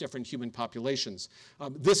 across different human populations.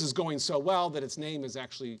 This is going so well that its name is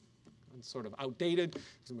actually sort of outdated.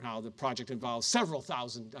 Now the project involves several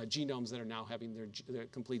thousand genomes that are now having their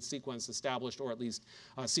complete sequence established, or at least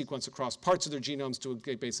sequence across parts of their genomes to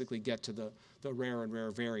basically get to the rare and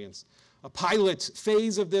rare variants. A pilot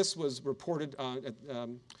phase of this was reported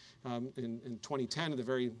in 2010 in the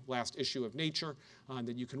very last issue of Nature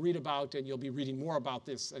that you can read about, and you'll be reading more about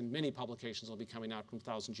this, and many publications will be coming out from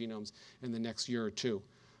 1,000 Genomes in the next year or two.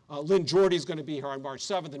 Lynn Jordy is going to be here on March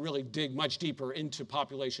 7th and really dig much deeper into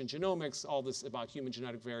population genomics, all this about human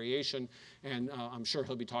genetic variation, and I'm sure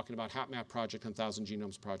he'll be talking about HapMap Project and 1,000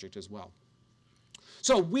 Genomes Project as well.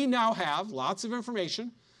 So we now have lots of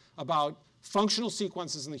information about functional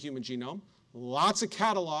sequences in the human genome, lots of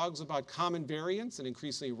catalogs about common variants and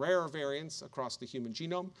increasingly rare variants across the human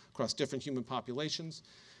genome, across different human populations.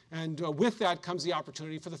 And with that comes the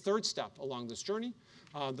opportunity for the third step along this journey.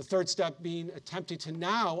 The third step being attempting to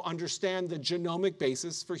now understand the genomic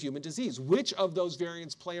basis for human disease. Which of those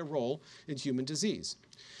variants play a role in human disease?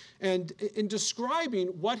 And in describing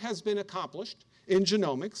what has been accomplished in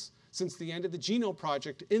genomics since the end of the Genome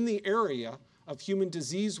Project in the area of human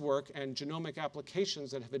disease work and genomic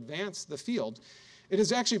applications that have advanced the field, it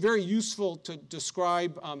is actually very useful to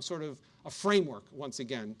describe sort of a framework, once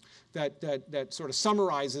again, that sort of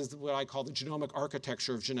summarizes what I call the genomic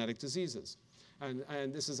architecture of genetic diseases.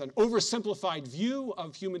 And this is an oversimplified view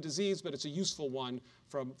of human disease, but it's a useful one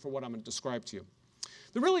for what I'm going to describe to you.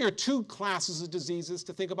 There really are two classes of diseases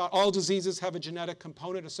to think about. All diseases have a genetic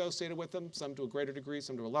component associated with them, some to a greater degree,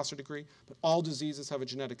 some to a lesser degree, but all diseases have a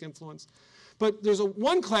genetic influence. But there's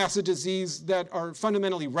one class of disease that are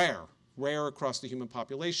fundamentally rare across the human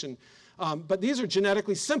population. But these are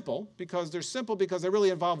genetically simple because they really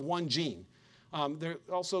involve one gene. They're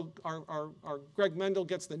also, our Greg Mendel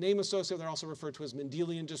gets the name associated. They're also referred to as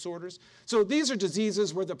Mendelian disorders. So these are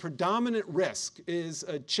diseases where the predominant risk is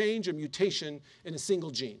a change, a mutation in a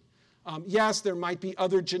single gene. Yes, there might be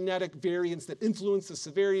other genetic variants that influence the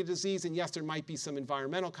severity of disease, and yes, there might be some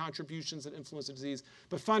environmental contributions that influence the disease,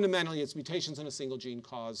 but fundamentally it's mutations in a single gene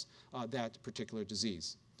cause that particular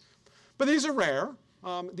disease. But these are rare.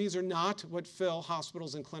 These are not what fill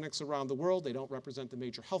hospitals and clinics around the world. They don't represent the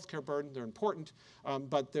major healthcare burden. They're important,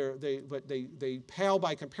 but they pale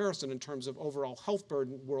by comparison in terms of overall health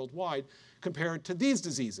burden worldwide compared to these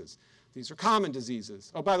diseases. These are common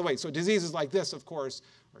diseases. Oh, by the way, so diseases like this, of course,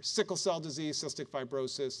 are sickle cell disease, cystic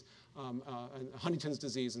fibrosis, and Huntington's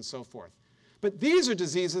disease, and so forth. But these are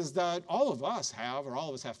diseases that all of us have, or all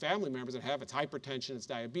of us have family members that have. It's hypertension, it's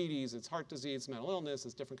diabetes, it's heart disease, mental illness,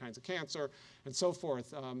 it's different kinds of cancer, and so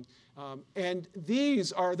forth. And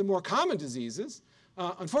these are the more common diseases.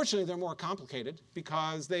 Unfortunately, they're more complicated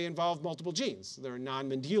because they involve multiple genes. They're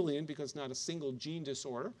non-Mendelian because it's not a single gene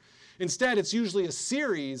disorder. Instead, it's usually a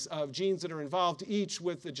series of genes that are involved, each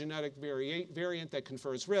with a genetic variant that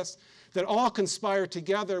confers risk, that all conspire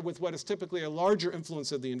together with what is typically a larger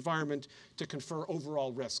influence of the environment to confer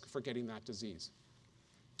overall risk for getting that disease.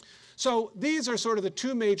 So these are sort of the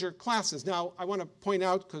two major classes. Now, I want to point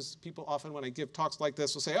out, because people often, when I give talks like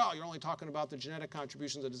this, will say, oh, you're only talking about the genetic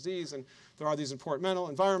contributions of disease, and there are these important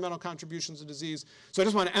environmental contributions of disease. So I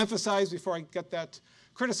just want to emphasize before I get that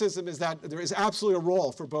criticism is that there is absolutely a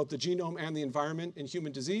role for both the genome and the environment in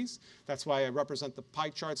human disease. That's why I represent the pie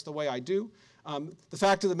charts the way I do. The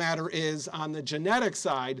fact of the matter is, on the genetic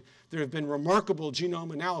side, there have been remarkable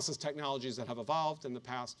genome analysis technologies that have evolved in the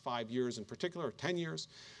past 5 years in particular, or 10 years.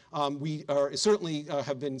 We certainly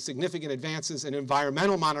have been significant advances in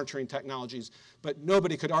environmental monitoring technologies, but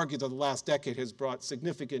nobody could argue that the last decade has brought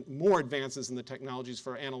significant more advances in the technologies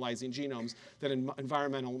for analyzing genomes than in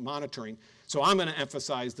environmental monitoring. So I'm going to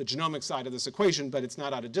emphasize the genomic side of this equation, but it's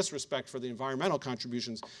not out of disrespect for the environmental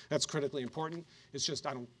contributions. That's critically important. It's just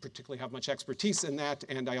I don't particularly have much expertise in that,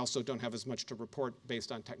 and I also don't have as much to report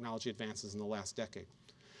based on technology advances in the last decade.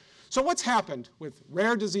 So what's happened with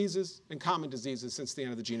rare diseases and common diseases since the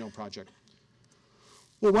end of the Genome Project?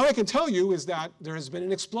 Well, what I can tell you is that there has been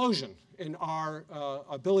an explosion in our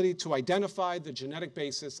ability to identify the genetic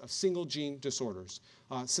basis of single gene disorders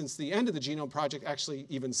since the end of the Genome Project, actually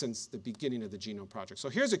even since the beginning of the Genome Project. So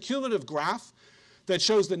here's a cumulative graph that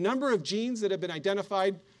shows the number of genes that have been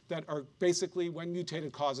identified that are basically, when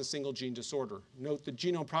mutated, cause a single gene disorder. Note the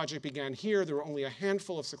Genome Project began here. There were only a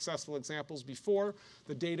handful of successful examples before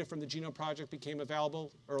the data from the Genome Project became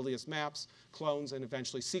available, earliest maps, clones, and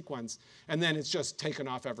eventually sequence. And then it's just taken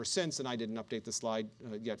off ever since, and I didn't update the slide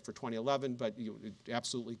yet for 2011, but it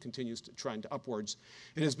absolutely continues to trend upwards.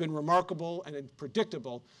 It has been remarkable and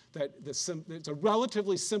predictable that it's a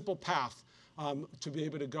relatively simple path to be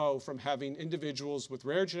able to go from having individuals with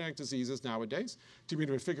rare genetic diseases nowadays to be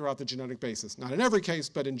able to figure out the genetic basis. Not in every case,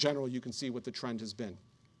 but in general, you can see what the trend has been.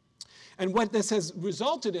 And what this has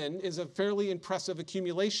resulted in is a fairly impressive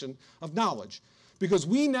accumulation of knowledge, because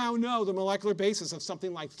we now know the molecular basis of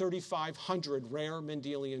something like 3,500 rare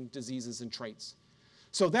Mendelian diseases and traits.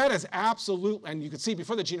 So that is absolute, and you can see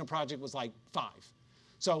before the Genome Project was like 5.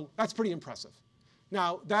 So that's pretty impressive.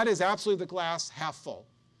 Now, that is absolutely the glass half full.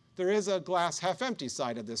 There is a glass half empty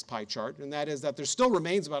side of this pie chart, and that is that there still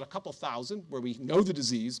remains about a couple thousand where we know the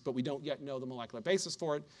disease, but we don't yet know the molecular basis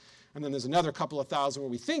for it. And then there's another couple of thousand where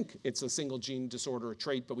we think it's a single gene disorder or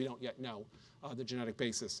trait, but we don't yet know the genetic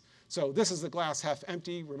basis. So this is the glass half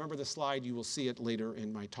empty. Remember the slide. You will see it later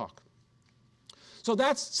in my talk. So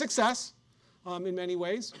that's success in many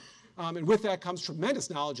ways. And with that comes tremendous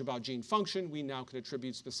knowledge about gene function. We now can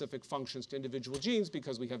attribute specific functions to individual genes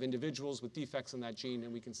because we have individuals with defects in that gene,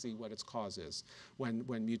 and we can see what its cause is when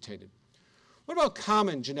mutated. What about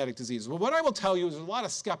common genetic diseases? Well, what I will tell you is there's a lot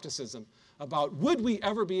of skepticism about would we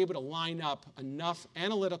ever be able to line up enough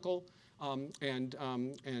analytical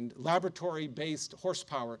and laboratory-based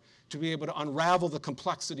horsepower to be able to unravel the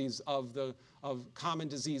complexities of common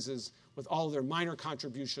diseases with all of their minor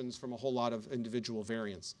contributions from a whole lot of individual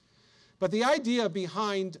variants. But the idea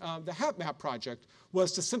behind the HapMap project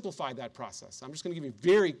was to simplify that process. I'm just going to give you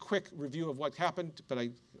a very quick review of what happened, but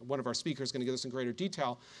one of our speakers is going to give us in greater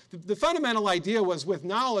detail. The fundamental idea was, with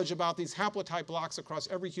knowledge about these haplotype blocks across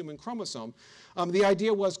every human chromosome, the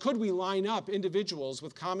idea was, could we line up individuals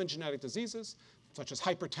with common genetic diseases, such as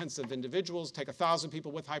hypertensive individuals, take 1,000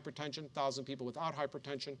 people with hypertension, 1,000 people without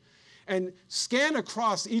hypertension, and scan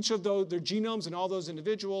across each of their genomes and all those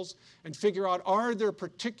individuals and figure out, are there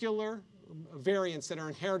particular variants that are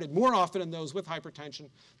inherited more often in those with hypertension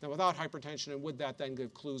than without hypertension, and would that then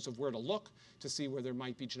give clues of where to look to see where there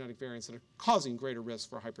might be genetic variants that are causing greater risk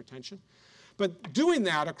for hypertension. But doing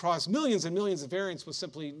that across millions and millions of variants was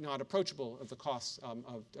simply not approachable at the cost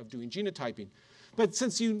of doing genotyping. But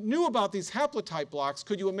since you knew about these haplotype blocks,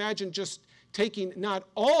 could you imagine just taking not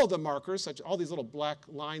all the markers, such all these little black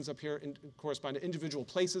lines up here correspond to individual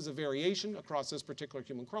places of variation across this particular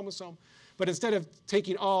human chromosome, but instead of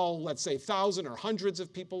taking all, let's say, 1,000 or hundreds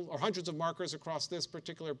of people or hundreds of markers across this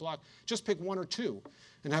particular block, just pick 1 or 2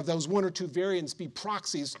 and have those 1 or 2 variants be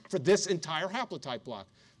proxies for this entire haplotype block.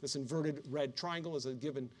 This inverted red triangle is a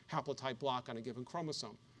given haplotype block on a given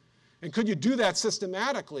chromosome. And could you do that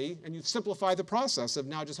systematically, and you simplify the process of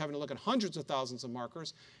now just having to look at hundreds of thousands of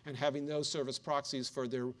markers and having those serve as proxies for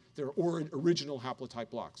their original haplotype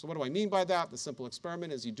block. So what do I mean by that? The simple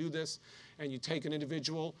experiment is you do this, and you take an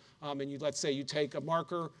individual, and let's say you take a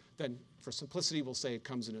marker, then for simplicity we'll say it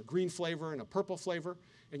comes in a green flavor and a purple flavor,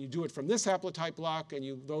 and you do it from this haplotype block,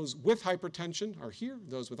 and those with hypertension are here,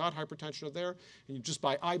 those without hypertension are there, and you just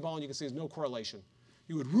by eyeballing you can see there's no correlation.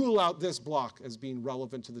 You would rule out this block as being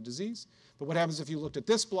relevant to the disease. But what happens if you looked at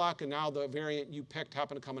this block and now the variant you picked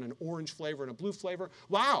happened to come in an orange flavor and a blue flavor?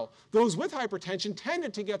 Wow, those with hypertension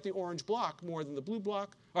tended to get the orange block more than the blue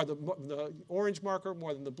block, or the orange marker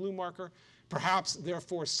more than the blue marker. Perhaps,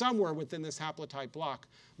 therefore, somewhere within this haplotype block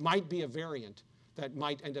might be a variant that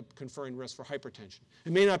might end up conferring risk for hypertension.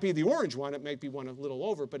 It may not be the orange one, it might be one a little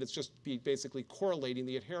over, but it's just basically correlating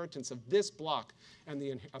the inheritance of this block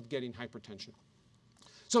and of getting hypertension.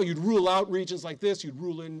 So you'd rule out regions like this, you'd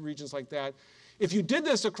rule in regions like that. If you did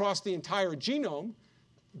this across the entire genome,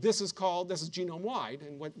 this is genome-wide,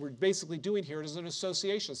 and what we're basically doing here is an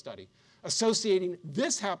association study, associating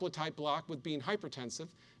this haplotype block with being hypertensive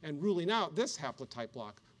and ruling out this haplotype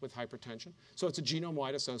block with hypertension. So it's a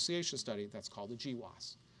genome-wide association study. That's called a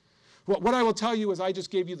GWAS. What I will tell you is I just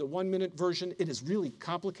gave you the 1-minute version. It is really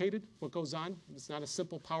complicated what goes on. It's not a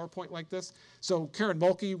simple PowerPoint like this. So Karen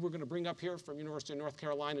Mulkey, we're going to bring up here from University of North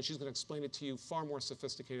Carolina, and she's going to explain it to you far more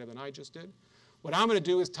sophisticated than I just did. What I'm going to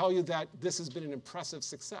do is tell you that this has been an impressive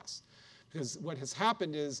success. Because what has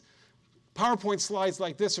happened is PowerPoint slides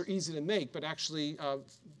like this are easy to make, but actually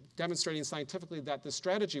demonstrating scientifically that this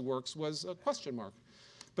strategy works was a question mark.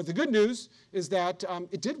 But the good news is that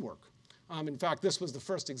it did work. In fact, this was the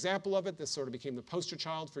first example of it. This sort of became the poster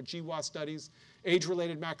child for GWAS studies.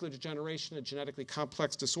 Age-related macular degeneration, a genetically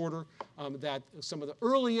complex disorder, that some of the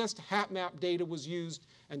earliest HapMap data was used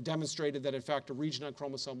and demonstrated that, in fact, a region on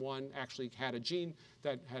chromosome 1 actually had a gene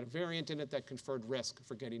that had a variant in it that conferred risk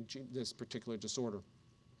for getting this particular disorder.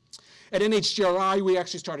 At NHGRI, we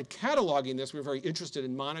actually started cataloging this. We were very interested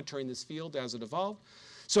in monitoring this field as it evolved.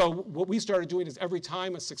 So what we started doing is every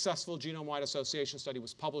time a successful genome-wide association study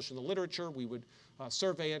was published in the literature, we would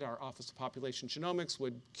survey it. Our Office of Population Genomics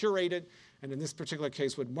would curate it, and in this particular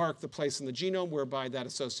case would mark the place in the genome whereby that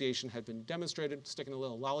association had been demonstrated, sticking a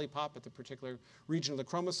little lollipop at the particular region of the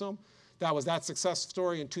chromosome. That was that success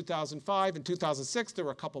story in 2005. In 2006, there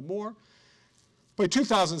were a couple more. By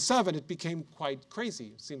 2007, it became quite crazy.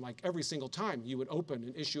 It seemed like every single time you would open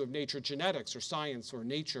an issue of Nature Genetics or Science or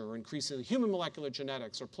Nature or increasingly Human Molecular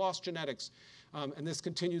Genetics or PLOS Genetics, and this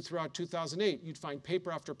continued throughout 2008, you'd find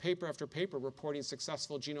paper after paper after paper reporting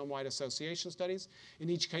successful genome-wide association studies, in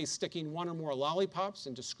each case sticking 1 or more lollipops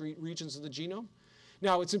in discrete regions of the genome.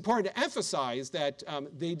 Now, it's important to emphasize that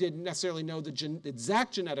they didn't necessarily know the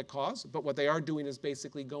exact genetic cause, but what they are doing is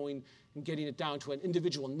basically going and getting it down to an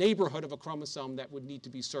individual neighborhood of a chromosome that would need to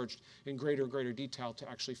be searched in greater and greater detail to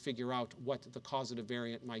actually figure out what the causative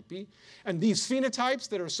variant might be. And these phenotypes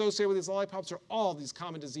that are associated with these lollipops are all these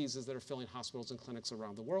common diseases that are filling hospitals and clinics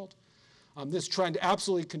around the world. This trend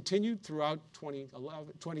absolutely continued throughout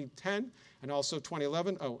 2010 and also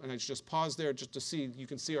 2011. Oh, and I just paused there just to see, you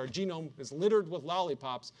can see our genome is littered with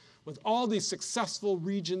lollipops with all these successful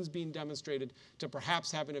regions being demonstrated to perhaps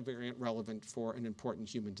having a variant relevant for an important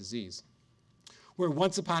human disease. where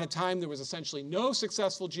once upon a time there was essentially no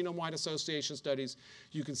successful genome-wide association studies,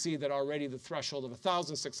 you can see that already the threshold of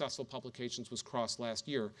 1,000 successful publications was crossed last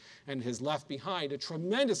year and has left behind a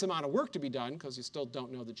tremendous amount of work to be done because you still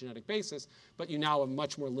don't know the genetic basis, but you now have a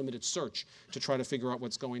much more limited search to try to figure out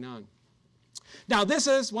what's going on. Now this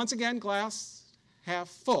is, once again, glass half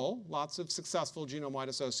full, lots of successful genome-wide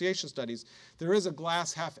association studies. There is a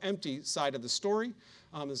glass half empty side of the story.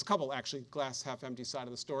 There's a couple, actually, glass half empty side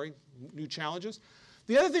of the story, new challenges.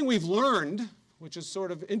 The other thing we've learned, which is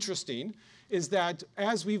sort of interesting, is that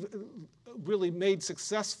as we've really made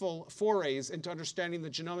successful forays into understanding the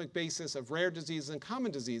genomic basis of rare diseases and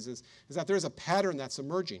common diseases, is that there's a pattern that's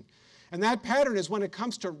emerging. And that pattern is when it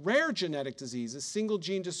comes to rare genetic diseases, single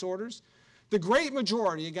gene disorders, the great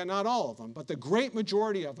majority, again, not all of them, but the great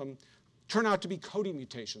majority of them turn out to be coding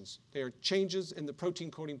mutations. They are changes in the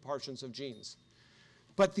protein coding portions of genes.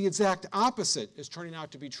 But the exact opposite is turning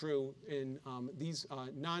out to be true in these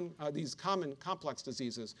common complex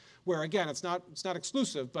diseases, where, again, it's not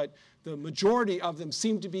exclusive, but the majority of them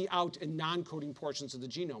seem to be out in non-coding portions of the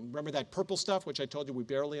genome. Remember that purple stuff, which I told you we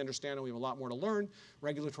barely understand and we have a lot more to learn,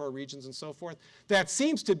 regulatory regions and so forth? That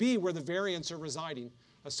seems to be where the variants are residing,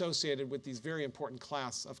 associated with these very important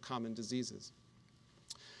class of common diseases.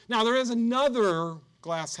 Now, there is another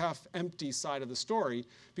glass half empty side of the story,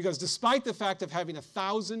 because despite the fact of having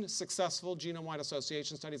 1,000 successful genome-wide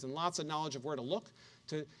association studies and lots of knowledge of where to look,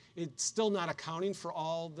 it's still not accounting for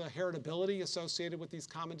all the heritability associated with these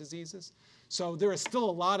common diseases. So there is still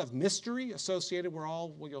a lot of mystery associated with all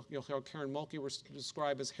what you'll hear Karen Mulkey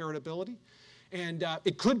describe as heritability. And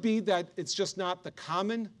it could be that it's just not the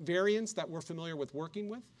common variants that we're familiar with working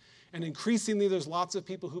with. And increasingly, there's lots of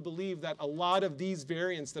people who believe that a lot of these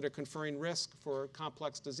variants that are conferring risk for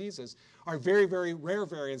complex diseases are very, very rare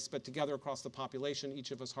variants, but together across the population,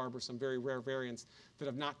 each of us harbor some very rare variants that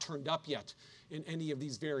have not turned up yet in any of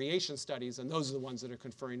these variation studies, and those are the ones that are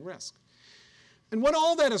conferring risk. And what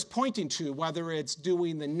all that is pointing to, whether it's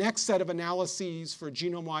doing the next set of analyses for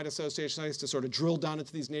genome-wide association studies to sort of drill down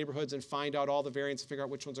into these neighborhoods and find out all the variants and figure out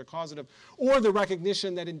which ones are causative, or the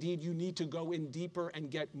recognition that indeed you need to go in deeper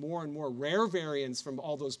and get more and more rare variants from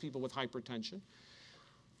all those people with hypertension.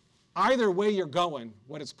 Either way you're going,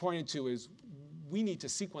 what it's pointed to is we need to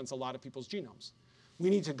sequence a lot of people's genomes. We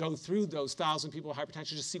need to go through those 1,000 people with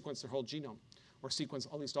hypertension, just sequence their whole genome, or sequence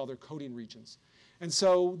at least all their coding regions. And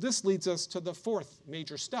so this leads us to the fourth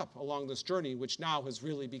major step along this journey, which now has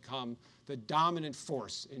really become the dominant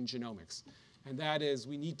force in genomics. And that is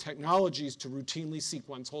we need technologies to routinely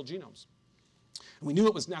sequence whole genomes. And we knew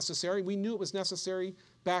it was necessary. We knew it was necessary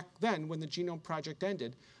back then when the Genome Project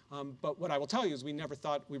ended. But what I will tell you is we never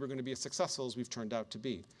thought we were going to be as successful as we've turned out to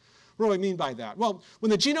be. What do I mean by that? Well, when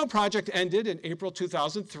the Genome Project ended in April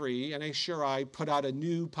 2003, NHGRI put out a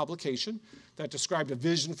new publication that described a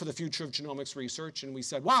vision for the future of genomics research. And we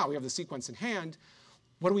said, wow, we have the sequence in hand.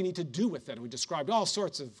 What do we need to do with it? And we described all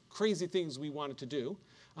sorts of crazy things we wanted to do.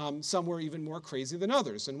 Some were even more crazy than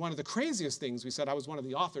others. And one of the craziest things, we said, I was one of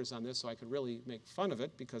the authors on this, so I could really make fun of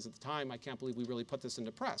it, because at the time, I can't believe we really put this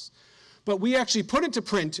into press. But we actually put into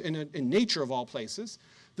print, in Nature of all places,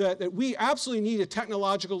 that we absolutely needed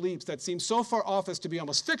technological leaps that seem so far off as to be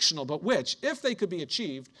almost fictional, but which, if they could be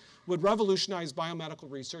achieved, would revolutionize biomedical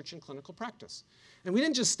research and clinical practice. And we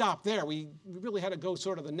didn't just stop there. We really had to go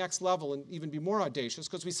sort of the next level and even be more audacious,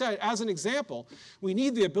 because we said, as an example, we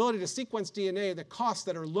need the ability to sequence DNA at costs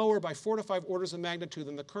that are lower by 4 to 5 orders of magnitude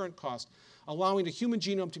than the current cost, allowing a human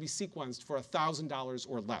genome to be sequenced for $1,000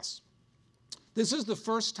 or less. This is the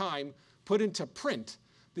first time put into print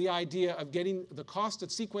the idea of getting the cost of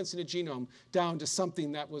sequencing a genome down to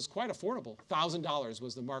something that was quite affordable. $1,000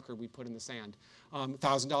 was the marker we put in the sand.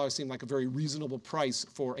 $1,000 seemed like a very reasonable price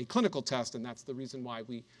for a clinical test, and that's the reason why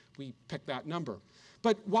we picked that number.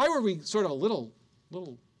 But why were we sort of a little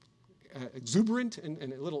exuberant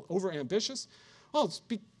and a little overambitious? Well, it's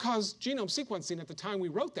because genome sequencing at the time we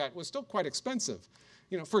wrote that was still quite expensive.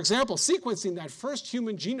 You know, for example, sequencing that first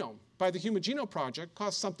human genome by the Human Genome Project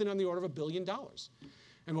cost something on the order of $1 billion.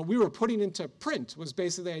 And what we were putting into print was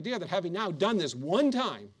basically the idea that having now done this one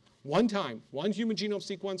time, one human genome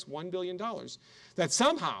sequence, $1 billion, that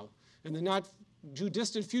somehow, in the not too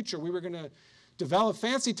distant future, we were going to develop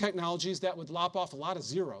fancy technologies that would lop off a lot of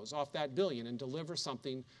zeros off that billion and deliver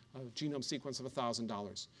something, a genome sequence of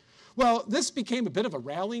 $1,000. Well, this became a bit of a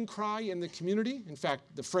rallying cry in the community. In fact,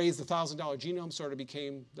 the phrase the $1,000 genome sort of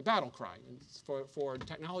became the battle cry for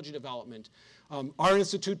technology development. Our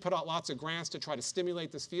institute put out lots of grants to try to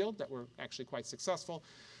stimulate this field that were actually quite successful.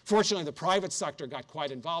 Fortunately, the private sector got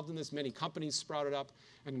quite involved in this. Many companies sprouted up,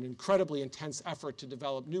 and an incredibly intense effort to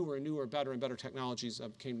develop newer and newer, better and better technologies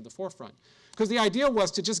came to the forefront. Because the idea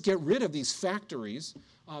was to just get rid of these factories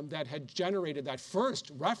that had generated that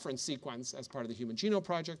first reference sequence as part of the Human Genome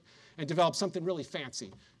Project and develop something really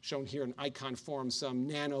fancy, shown here in icon form, some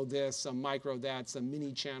nano this, some micro that, some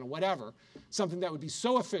mini channel, whatever, something that would be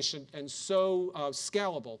so efficient and so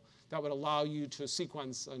scalable that would allow you to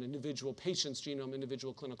sequence an individual patient's genome,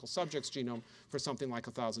 individual clinical subject's genome for something like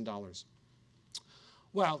 $1,000.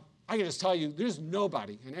 Well, I can just tell you, there's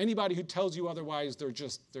nobody, and anybody who tells you otherwise,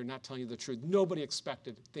 they're not telling you the truth. Nobody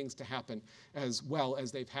expected things to happen as well as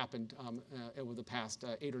they've happened over the past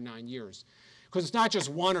 8 or 9 years. Because it's not just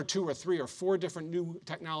 1 or 2 or 3 or 4 different new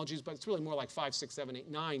technologies, but it's really more like 5, 6, 7, 8,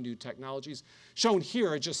 9 new technologies. Shown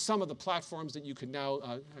here are just some of the platforms that you can now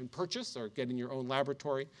purchase or get in your own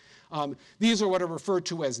laboratory. These are what are referred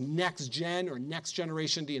to as next-gen or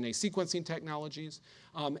next-generation DNA sequencing technologies.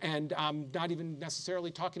 And I'm not even necessarily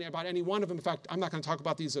talking about any one of them. In fact, I'm not going to talk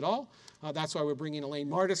about these at all. That's why we're bringing Elaine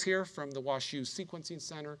Martis here from the WashU Sequencing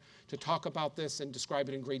Center to talk about this and describe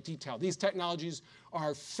it in great detail. These technologies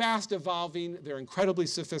are fast evolving, they're incredibly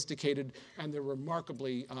sophisticated, and they're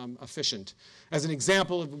remarkably efficient. As an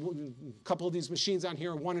example of a couple of these machines on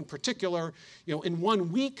here, one in particular, in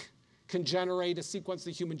 1 week, can generate a sequence of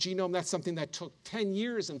the human genome. That's something that took 10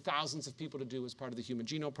 years and thousands of people to do as part of the Human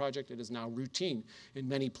Genome Project. It is now routine in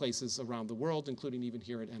many places around the world, including even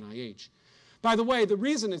here at NIH. By the way, the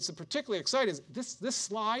reason it's particularly exciting is this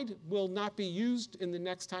slide will not be used in the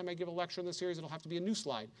next time I give a lecture in this series. It'll have to be a new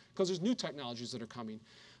slide because there's new technologies that are coming.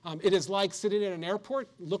 It is like sitting in an airport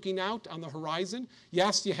looking out on the horizon.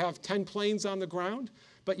 Yes, you have 10 planes on the ground,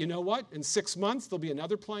 but you know what? In 6 months, there'll be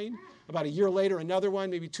another plane. About a year later, another one,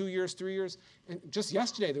 maybe 2 years, 3 years. And just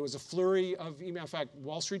yesterday, there was a flurry of email. In fact,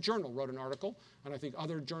 Wall Street Journal wrote an article, and I think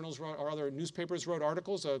other journals wrote, or other newspapers wrote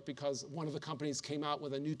articles because one of the companies came out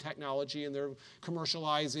with a new technology, and they're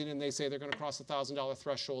commercializing, and they say they're going to cross the $1,000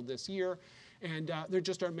 threshold this year. And there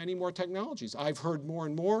just are many more technologies. I've heard more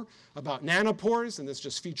and more about nanopores, and this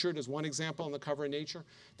just featured as one example on the cover of Nature,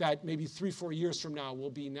 that maybe 3, 4 years from now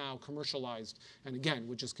will be now commercialized, and again,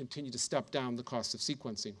 would just continue to step down the cost of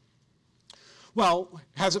sequencing. Well,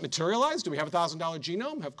 has it materialized? Do we have a $1,000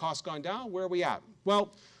 genome? Have costs gone down? Where are we at?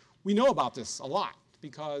 Well, we know about this a lot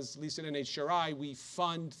because, at least at NHGRI, we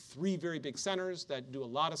fund 3 very big centers that do a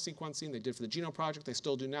lot of sequencing. They did for the Genome Project. They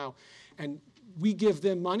still do now. And we give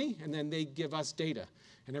them money, and then they give us data.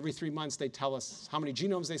 And every 3 months, they tell us how many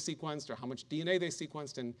genomes they sequenced or how much DNA they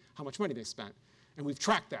sequenced and how much money they spent. And we've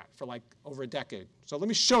tracked that for like over a decade. So let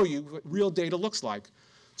me show you what real data looks like.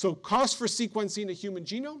 So cost for sequencing a human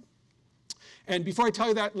genome. And before I tell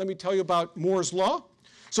you that, let me tell you about Moore's Law.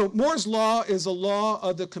 So Moore's Law is a law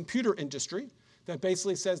of the computer industry that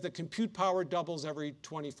basically says that compute power doubles every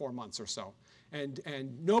 24 months or so. And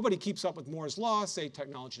nobody keeps up with Moore's Law, say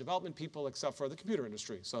technology development people, except for the computer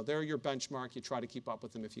industry. So they're your benchmark. You try to keep up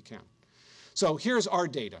with them if you can. So here's our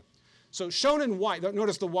data. So shown in white,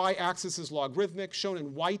 notice the y-axis is logarithmic. Shown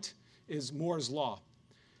in white is Moore's Law.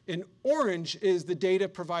 In orange is the data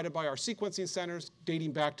provided by our sequencing centers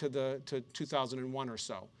dating back to 2001 or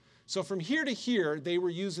so. So from here to here, they were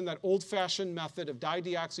using that old-fashioned method of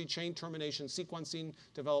dideoxy chain termination sequencing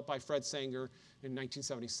developed by Fred Sanger in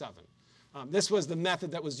 1977. This was the method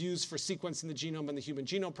that was used for sequencing the genome in the Human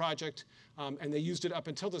Genome Project, and they used it up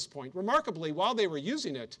until this point. Remarkably, while they were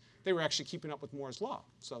using it, they were actually keeping up with Moore's Law.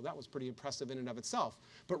 So that was pretty impressive in and of itself.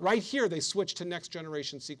 But right here, they switched to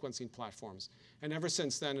next-generation sequencing platforms. And ever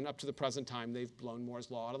since then, and up to the present time, they've blown Moore's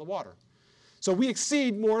Law out of the water. So we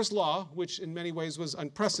exceed Moore's Law, which in many ways was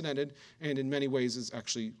unprecedented, and in many ways is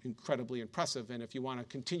actually incredibly impressive. And if you want to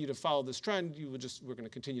continue to follow this trend, we're going to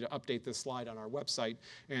continue to update this slide on our website,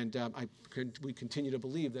 and we continue to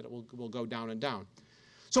believe that it will go down and down.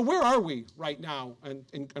 So where are we right now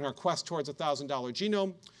in our quest towards a $1,000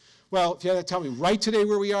 genome? Well, if you had to tell me right today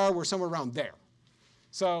where we are, we're somewhere around there.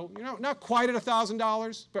 So, not quite at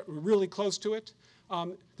 $1,000, but we're really close to it.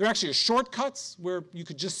 There actually are shortcuts where you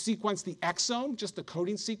could just sequence the exome, just the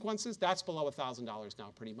coding sequences. That's below $1,000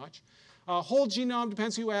 now, pretty much. Whole genome,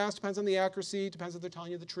 depends who you ask, depends on the accuracy, depends if they're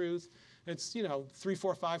telling you the truth. It's, 3,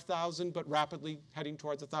 4, 5,000, but rapidly heading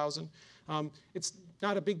towards 1,000. It's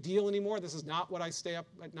not a big deal anymore. This is not what I stay up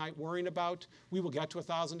at night worrying about. We will get to a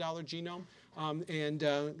 $1,000 genome, and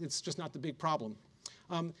it's just not the big problem.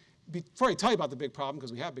 Before I tell you about the big problem,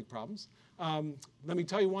 because we have big problems, let me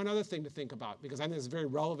tell you one other thing to think about, because I think it's very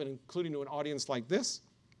relevant, including to an audience like this.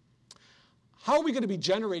 How are we going to be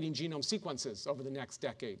generating genome sequences over the next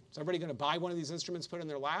decade? Is everybody going to buy one of these instruments, put it in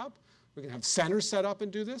their lab? We're going to have centers set up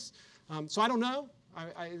and do this? So I don't know.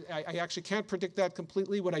 I actually can't predict that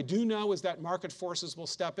completely. What I do know is that market forces will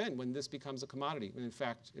step in when this becomes a commodity. And in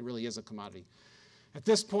fact, it really is a commodity. At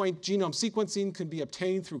this point, genome sequencing can be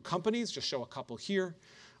obtained through companies. Just show a couple here.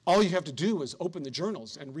 All you have to do is open the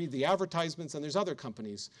journals and read the advertisements, and there's other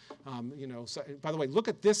companies. So, by the way, look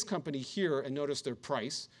at this company here and notice their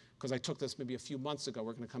price, because I took this maybe a few months ago.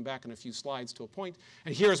 We're going to come back in a few slides to a point.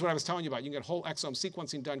 And here's what I was telling you about. You can get whole exome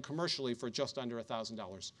sequencing done commercially for just under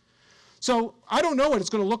 $1,000. So I don't know what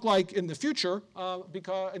it's going to look like in the future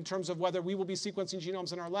because in terms of whether we will be sequencing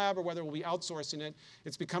genomes in our lab or whether we'll be outsourcing it.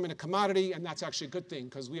 It's becoming a commodity, and that's actually a good thing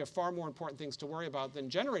because we have far more important things to worry about than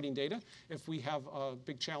generating data if we have a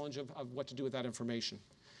big challenge of what to do with that information.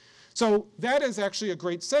 So that is actually a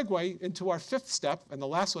great segue into our fifth step, and the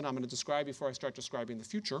last one I'm going to describe before I start describing the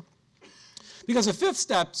future. Because the fifth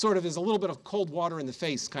step sort of is a little bit of cold water in the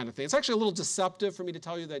face kind of thing. It's actually a little deceptive for me to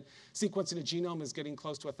tell you that sequencing a genome is getting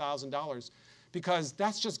close to $1,000 because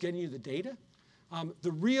that's just getting you the data.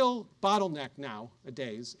 The real bottleneck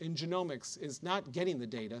nowadays in genomics is not getting the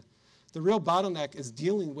data. The real bottleneck is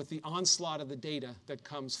dealing with the onslaught of the data that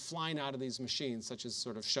comes flying out of these machines, such as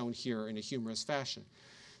sort of shown here in a humorous fashion.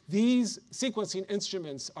 These sequencing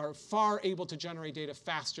instruments are far able to generate data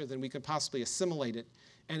faster than we can possibly assimilate it.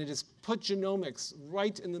 And it has put genomics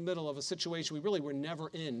right in the middle of a situation we really were never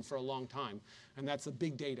in for a long time, and that's the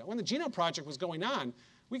big data. When the Genome project was going on,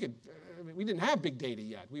 we didn't have big data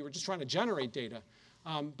yet. We were just trying to generate data.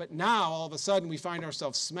 But now, all of a sudden, we find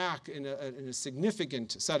ourselves smack in a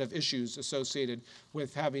significant set of issues associated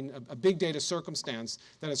with having a big data circumstance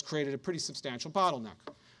that has created a pretty substantial bottleneck.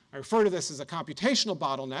 I refer to this as a computational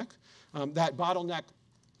bottleneck. That bottleneck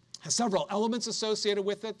has several elements associated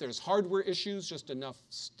with it. There's hardware issues, just enough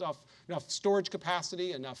stuff, enough storage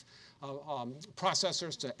capacity, enough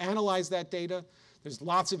processors to analyze that data. There's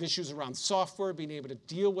lots of issues around software, being able to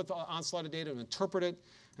deal with the onslaught of data and interpret it.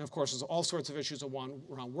 And of course, there's all sorts of issues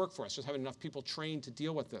around workforce, just having enough people trained to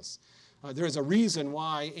deal with this. There is a reason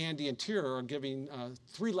why Andy and Tyra are giving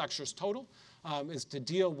 3 lectures total, is to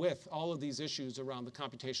deal with all of these issues around the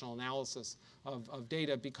computational analysis of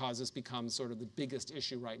data because this becomes sort of the biggest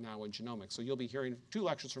issue right now in genomics. So you'll be hearing 2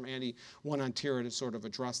 lectures from Andy, one on Tyra to sort of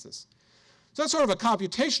address this. So that's sort of a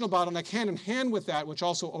computational bottleneck. Hand in hand with that, which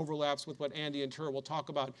also overlaps with what Andy and Tyra will talk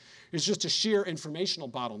about, is just a sheer informational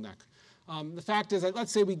bottleneck. The fact is that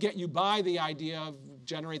let's say we get you by the idea of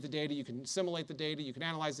generate the data, you can assimilate the data, you can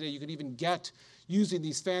analyze the data, you can even get, using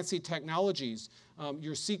these fancy technologies,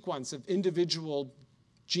 your sequence of individual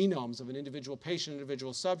genomes of an individual patient,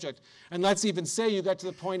 individual subject. And let's even say you got to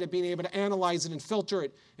the point of being able to analyze it and filter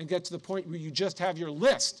it and get to the point where you just have your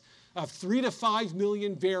list of 3 to 5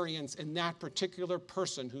 million variants in that particular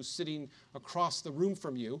person who's sitting across the room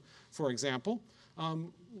from you, for example.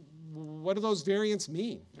 What do those variants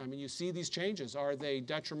mean? I mean, you see these changes. Are they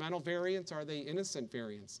detrimental variants? Are they innocent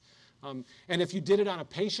variants? And if you did it on a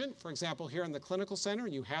patient, for example, here in the clinical center,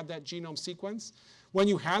 and you had that genome sequence, when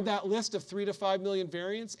you had that list of 3 to 5 million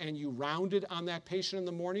variants and you rounded on that patient in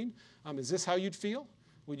the morning, is this how you'd feel?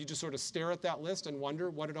 Would you just sort of stare at that list and wonder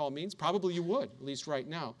what it all means? Probably you would, at least right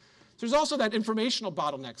now. There's also that informational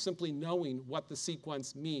bottleneck, simply knowing what the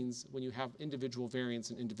sequence means when you have individual variants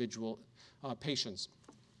in individual patients.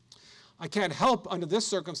 I can't help, under this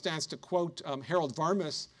circumstance, to quote Harold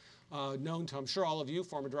Varmus, known to, I'm sure, all of you,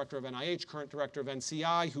 former director of NIH, current director of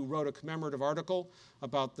NCI, who wrote a commemorative article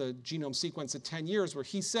about the genome sequence at 10 years, where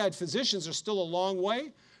he said physicians are still a long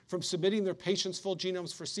way from submitting their patients' full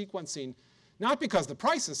genomes for sequencing, not because the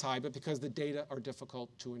price is high, but because the data are difficult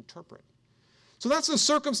to interpret. So that's the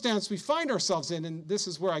circumstance we find ourselves in, and this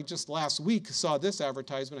is where I just last week saw this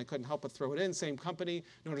advertisement. I couldn't help but throw it in. Same company.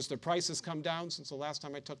 Notice their prices come down since the last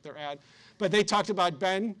time I took their ad. But they talked about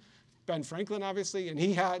Ben Franklin, obviously, and he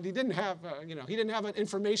didn't have an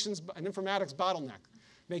informatics bottleneck,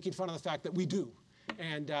 making fun of the fact that we do.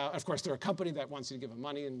 And of course, they're a company that wants you to give them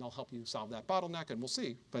money, and they'll help you solve that bottleneck, and we'll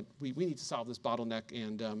see. But we need to solve this bottleneck,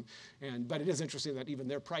 but it is interesting that even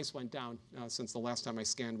their price went down since the last time I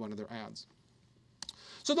scanned one of their ads.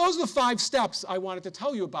 So those are the 5 steps I wanted to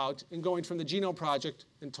tell you about in going from the Genome project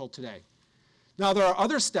until today. Now, there are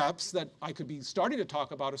other steps that I could be starting to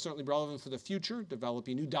talk about are certainly relevant for the future,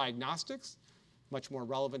 developing new diagnostics, much more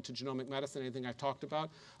relevant to genomic medicine than anything I've talked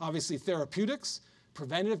about. Obviously, therapeutics,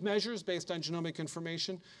 preventative measures based on genomic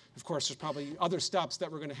information. Of course, there's probably other steps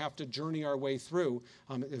that we're going to have to journey our way through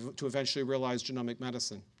to eventually realize genomic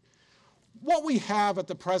medicine. What we have at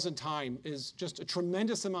the present time is just a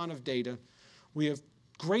tremendous amount of data. We have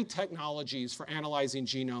great technologies for analyzing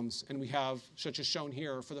genomes, and we have, such as shown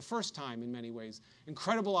here, for the first time in many ways,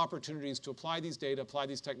 incredible opportunities to apply these data, apply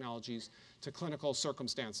these technologies to clinical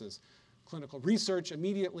circumstances. clinical research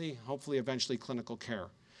immediately, hopefully eventually clinical care.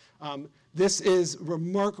 This is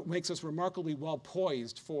makes us remarkably well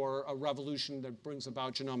poised for a revolution that brings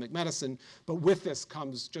about genomic medicine, but with this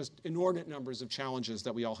comes just inordinate numbers of challenges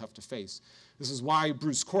that we all have to face. This is why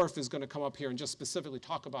Bruce Korf is going to come up here and just specifically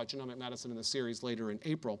talk about genomic medicine in the series later in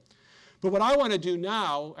April. But what I want to do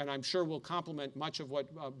now, and I'm sure will complement much of what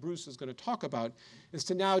Bruce is going to talk about, is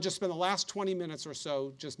to now just spend the last 20 minutes or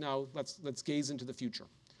so, just now let's gaze into the future.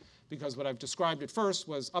 Because what I've described at first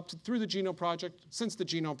was through the Genome Project, since the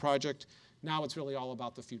Genome Project, now it's really all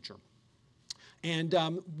about the future. And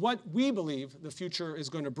what we believe the future is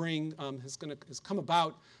going to bring has come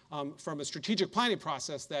about from a strategic planning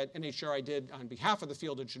process that NHGRI did on behalf of the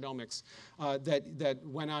field of genomics that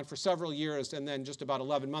went on for several years, and then just about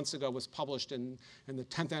 11 months ago was published in the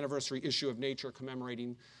 10th anniversary issue of Nature,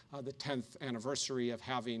 commemorating the 10th anniversary of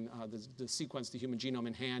having the sequence, the human genome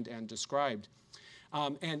in hand and described.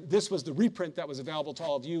 And this was the reprint that was available to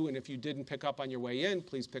all of you, and if you didn't pick up on your way in,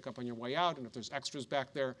 please pick up on your way out, and if there's extras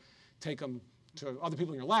back there, take them to other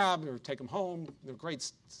people in your lab or take them home. They're great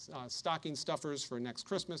stocking stuffers for next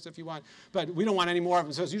Christmas if you want, but we don't want any more of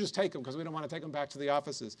them, so you just take them because we don't want to take them back to the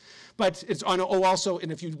offices. But it's on, also, and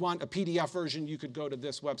if you want a PDF version, you could go to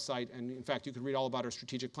this website, and in fact, you could read all about our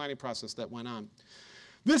strategic planning process that went on.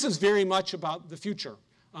 This is very much about the future.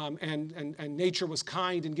 And Nature was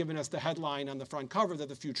kind in giving us the headline on the front cover that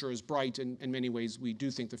the future is bright. In many ways, we do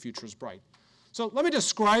think the future is bright. So let me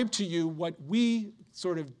describe to you what we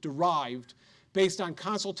sort of derived based on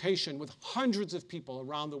consultation with hundreds of people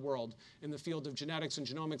around the world in the field of genetics and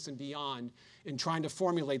genomics and beyond in trying to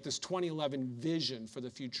formulate this 2011 vision for the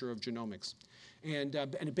future of genomics. And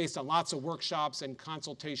based on lots of workshops and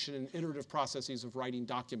consultation and iterative processes of writing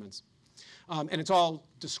documents. And it's all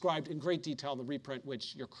described in great detail in the reprint,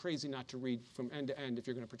 which you're crazy not to read from end to end if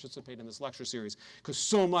you're going to participate in this lecture series, because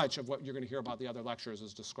so much of what you're going to hear about the other lectures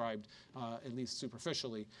is described, at least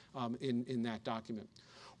superficially, in that document.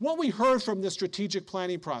 What we heard from the strategic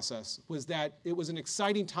planning process was that it was an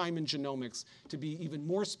exciting time in genomics to be even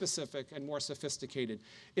more specific and more sophisticated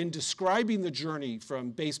in describing the journey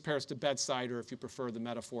from base pairs to bedside, or if you prefer the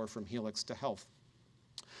metaphor, from helix to health.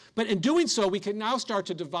 But in doing so, we can now start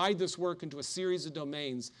to divide this work into a series of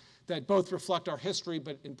domains that both reflect our history,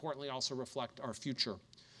 but importantly also reflect our future.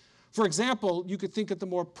 For example, you could think at the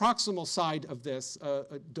more proximal side of this,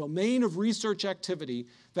 a domain of research activity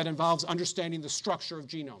that involves understanding the structure of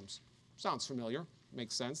genomes. Sounds familiar,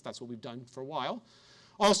 makes sense, that's what we've done for a while.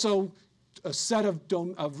 Also, a set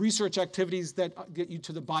of research activities that get you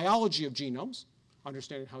to the biology of genomes,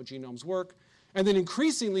 understanding how genomes work, and then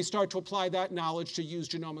increasingly start to apply that knowledge to use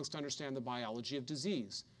genomics to understand the biology of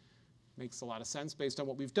disease. Makes a lot of sense based on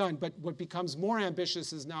what we've done, but what becomes more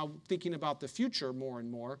ambitious is now thinking about the future more and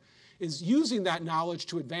more, is using that knowledge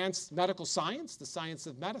to advance medical science, the science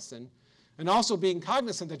of medicine, and also being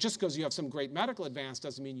cognizant that just because you have some great medical advance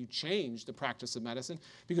doesn't mean you change the practice of medicine,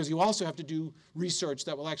 because you also have to do research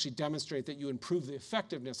that will actually demonstrate that you improve the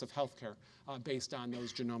effectiveness of healthcare based on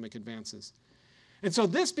those genomic advances. And so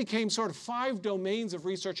this became sort of 5 domains of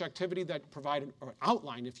research activity that provide an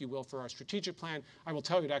outline, if you will, for our strategic plan. I will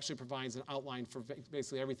tell you it actually provides an outline for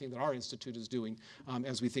basically everything that our institute is doing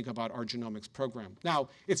as we think about our genomics program. Now,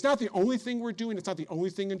 it's not the only thing we're doing. It's not the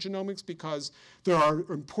only thing in genomics, because there are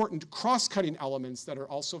important cross-cutting elements that are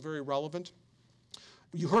also very relevant.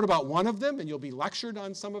 You heard about one of them, and you'll be lectured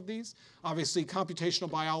on some of these. Obviously,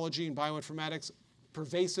 computational biology and bioinformatics,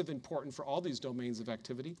 pervasive, important for all these domains of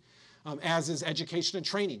activity. As is education and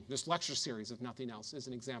training. This lecture series, if nothing else, is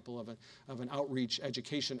an example of an outreach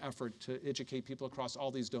education effort to educate people across all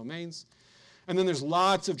these domains. And then there's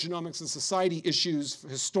lots of genomics and society issues.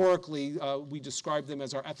 Historically, we describe them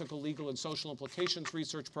as our ethical, legal, and social implications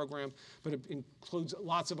research program, but it includes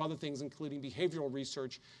lots of other things, including behavioral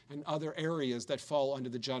research and other areas that fall under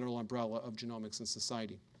the general umbrella of genomics and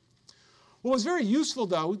society. What was very useful,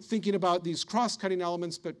 though, thinking about these cross-cutting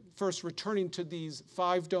elements, but first returning to these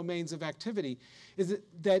 5 domains of activity, is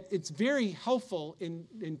that it's very helpful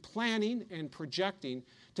in planning and projecting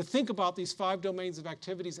to think about these 5 domains of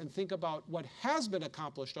activities and think about what has been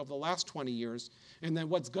accomplished over the last 20 years and then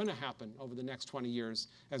what's going to happen over the next 20 years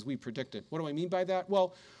as we predict it. What do I mean by that?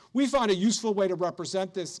 Well, we found a useful way to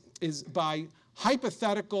represent this is by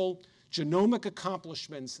hypothetical genomic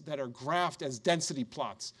accomplishments that are graphed as density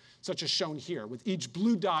plots, such as shown here, with each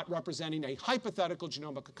blue dot representing a hypothetical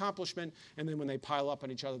genomic accomplishment, and then when they pile up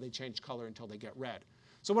on each other, they change color until they get red.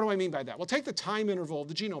 So what do I mean by that? Well, take the time interval of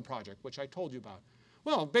the Genome Project, which I told you about.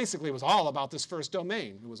 Well, basically it was all about this first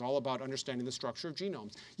domain. It was all about understanding the structure of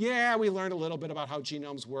genomes. Yeah, we learned a little bit about how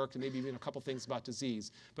genomes work and maybe even a couple things about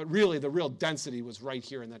disease, but really the real density was right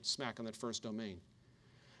here in that smack in that first domain.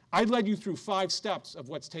 I led you through 5 steps of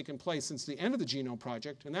what's taken place since the end of the Genome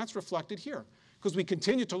Project, and that's reflected here. Because we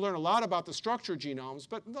continue to learn a lot about the structure of genomes,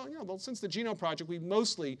 but since the Genome Project, we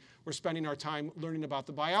mostly were spending our time learning about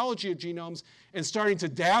the biology of genomes and starting to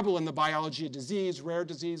dabble in the biology of disease, rare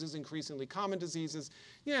diseases, increasingly common diseases.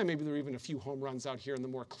 Yeah, maybe there were even a few home runs out here in the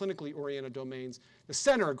more clinically oriented domains. The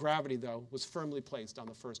center of gravity, though, was firmly placed on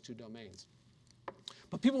the first 2 domains.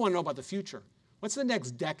 But people want to know about the future. What's the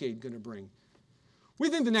next decade going to bring? We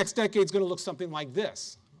think the next decade is going to look something like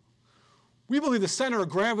this. We believe the center of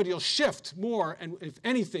gravity will shift more, and if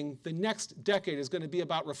anything, the next decade is going to be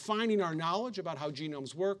about refining our knowledge about how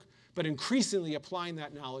genomes work, but increasingly applying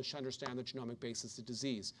that knowledge to understand the genomic basis of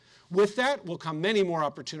disease. With that will come many more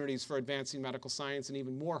opportunities for advancing medical science and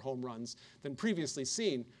even more home runs than previously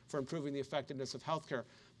seen for improving the effectiveness of healthcare.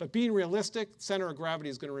 But being realistic, center of gravity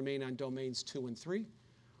is going to remain on domains 2 and 3.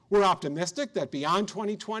 We're optimistic that beyond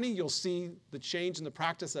 2020, you'll see the change in the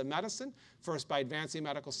practice of medicine, first by advancing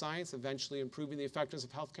medical science, eventually improving the effectiveness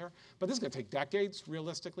of healthcare. But this is going to take decades,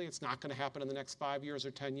 realistically. It's not going to happen in the next 5 years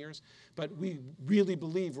or 10 years. But we really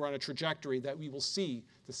believe we're on a trajectory that we will see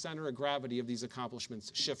the center of gravity of these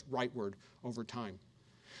accomplishments shift rightward over time.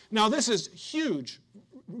 Now, this is huge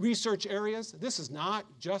research areas. This is not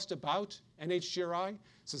just about NHGRI.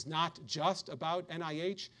 This is not just about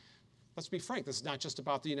NIH. Let's be frank, this is not just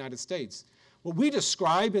about the United States. What we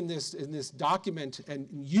describe in this document and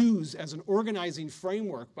use as an organizing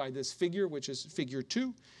framework by this figure, which is figure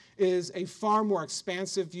 2, is a far more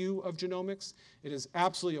expansive view of genomics. It is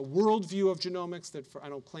absolutely a world view of genomics that I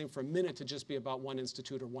don't claim for a minute to just be about one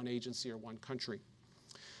institute or one agency or one country.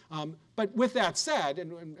 But with that said,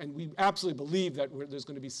 and we absolutely believe that there's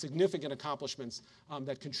going to be significant accomplishments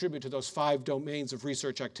that contribute to those 5 domains of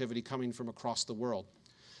research activity coming from across the world.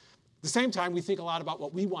 At the same time, we think a lot about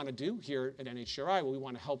what we want to do here at NHGRI, what we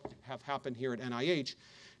want to help have happen here at NIH.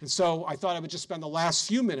 And so I thought I would just spend the last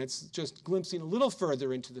few minutes just glimpsing a little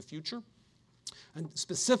further into the future and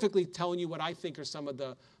specifically telling you what I think are some of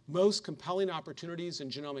the most compelling opportunities in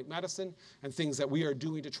genomic medicine and things that we are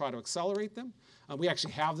doing to try to accelerate them. We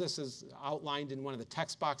actually have this as outlined in one of the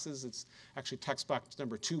text boxes. It's actually text box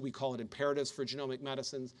number 2. We call it Imperatives for Genomic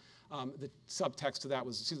Medicines. The subtext to that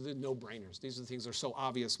was the no-brainers. These are the things that are so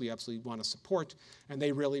obvious we absolutely want to support, and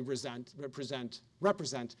they really represent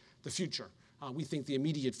the future. We think the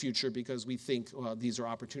immediate future because we think these are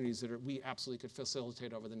opportunities that we absolutely could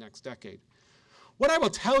facilitate over the next decade. What I will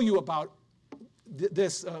tell you about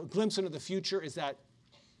this glimpse into the future is that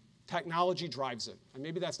technology drives it. And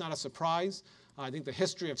maybe that's not a surprise. I think the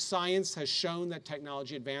history of science has shown that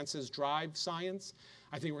technology advances drive science.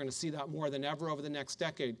 I think we're going to see that more than ever over the next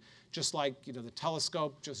decade. Just like the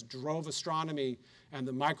telescope just drove astronomy and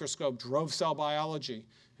the microscope drove cell biology,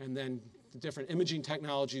 and then the different imaging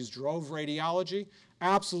technologies drove radiology.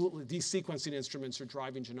 Absolutely, these sequencing instruments are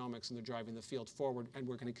driving genomics and they're driving the field forward, and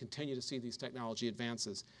we're going to continue to see these technology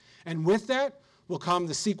advances. And with that will come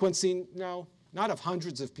the sequencing, no, not of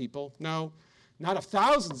hundreds of people, no, not of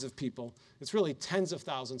thousands of people. It's really tens of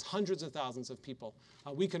thousands, hundreds of thousands of people.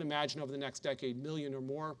 We can imagine over the next decade, million or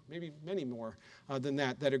more, maybe many more than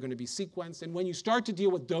that are going to be sequenced. And when you start to deal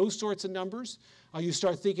with those sorts of numbers, you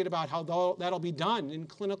start thinking about how that'll be done in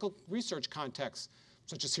clinical research contexts,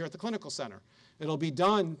 such as here at the Clinical Center. It'll be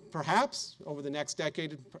done, perhaps, over the next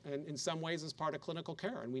decade in some ways as part of clinical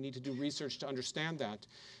care, and we need to do research to understand that.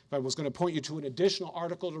 If I was going to point you to an additional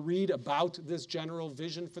article to read about this general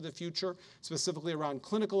vision for the future, specifically around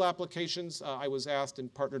clinical applications, I was asked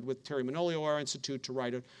and partnered with Terry Manolio, our institute, to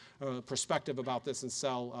write a perspective about this in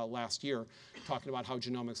Cell last year, talking about how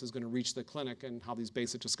genomics is going to reach the clinic and how these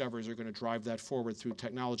basic discoveries are going to drive that forward through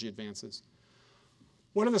technology advances.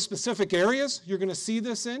 What are the specific areas you're going to see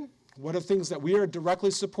this in? What are things that we are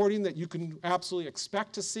directly supporting that you can absolutely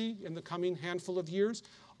expect to see in the coming handful of years?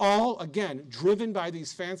 All, again, driven by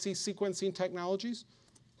these fancy sequencing technologies.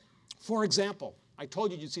 For example, I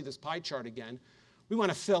told you you'd see this pie chart again. We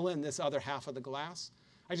want to fill in this other half of the glass.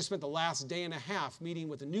 I just spent the last day and a half meeting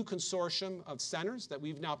with a new consortium of centers that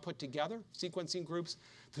we've now put together, sequencing groups,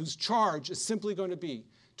 whose charge is simply going to be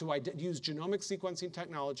to use genomic sequencing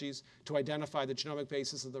technologies to identify the genomic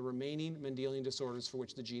basis of the remaining Mendelian disorders for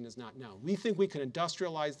which the gene is not known. We think we can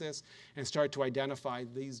industrialize this and start to identify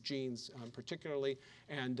these genes particularly,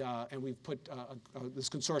 and we've put this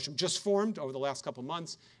consortium just formed over the last couple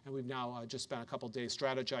months, and we've now just spent a couple days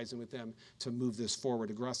strategizing with them to move this forward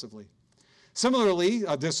aggressively. Similarly,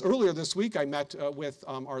 earlier this week, I met with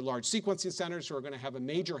our large sequencing centers who are going to have a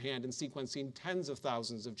major hand in sequencing tens of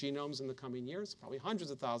thousands of genomes in the coming years, probably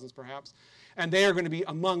hundreds of thousands perhaps. And they are going to be,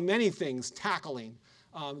 among many things, tackling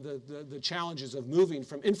the challenges of moving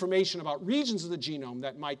from information about regions of the genome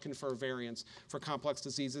that might confer variants for complex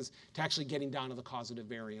diseases to actually getting down to the causative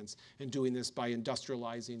variants, and doing this by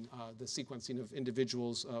industrializing the sequencing of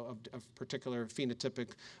individuals of particular phenotypic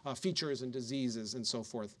features and diseases and so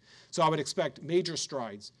forth. So I would expect major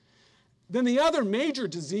strides. Then the other major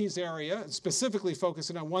disease area, specifically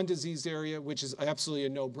focusing on one disease area, which is absolutely a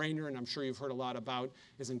no-brainer, and I'm sure you've heard a lot about,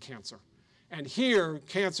 is in cancer. And here,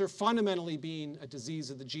 cancer fundamentally being a disease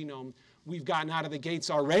of the genome, we've gotten out of the gates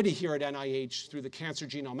already here at NIH through the Cancer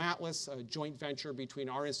Genome Atlas, a joint venture between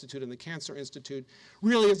our institute and the Cancer Institute,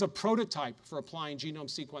 really is a prototype for applying genome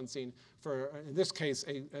sequencing for, in this case,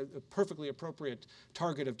 a perfectly appropriate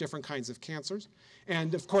target of different kinds of cancers.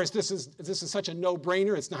 And of course, this is such a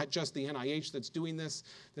no-brainer. It's not just the NIH that's doing this.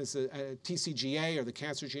 This TCGA, or the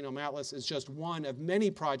Cancer Genome Atlas, is just one of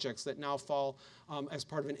many projects that now fall as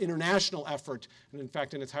part of an international effort. And in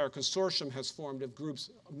fact, an entire consortium has formed of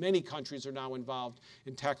groups. Many countries are now involved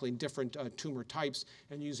in tackling different tumor types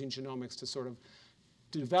and using genomics to sort of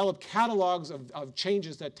develop catalogs of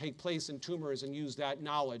changes that take place in tumors and use that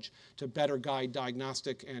knowledge to better guide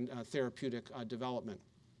diagnostic and therapeutic development.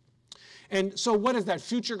 And so what is that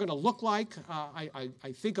future going to look like? I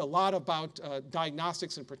think a lot about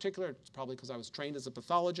diagnostics in particular. It's probably because I was trained as a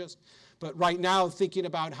pathologist. But right now, thinking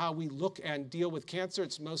about how we look and deal with cancer,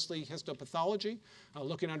 it's mostly histopathology,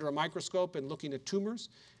 looking under a microscope and looking at tumors.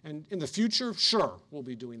 And in the future, sure, we'll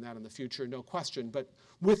be doing that in the future, no question. But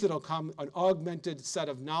with it will come an augmented set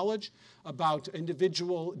of knowledge about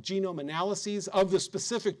individual genome analyses of the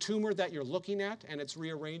specific tumor that you're looking at and its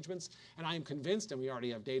rearrangements. And I am convinced, and we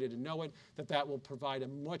already have data to know it, that that will provide a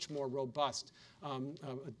much more robust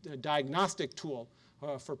diagnostic tool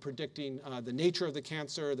for predicting the nature of the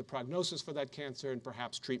cancer, the prognosis for that cancer, and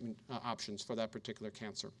perhaps treatment options for that particular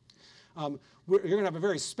cancer. You're going to have a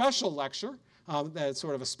very special lecture. That's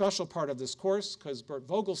sort of a special part of this course, because Bert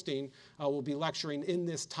Vogelstein will be lecturing in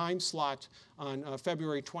this time slot on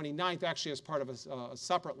February 29th, actually as part of a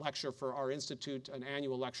separate lecture for our institute, an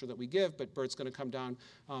annual lecture that we give. But Bert's going to come down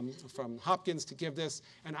from Hopkins to give this.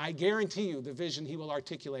 And I guarantee you the vision he will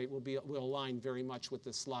articulate will align very much with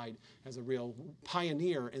this slide as a real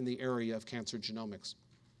pioneer in the area of cancer genomics.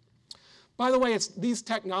 By the way, it's these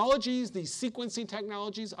technologies, these sequencing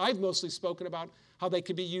technologies, I've mostly spoken about how they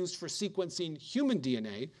could be used for sequencing human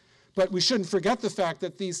DNA, but we shouldn't forget the fact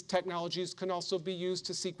that these technologies can also be used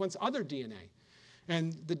to sequence other DNA.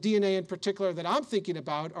 And the DNA in particular that I'm thinking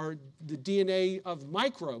about are the DNA of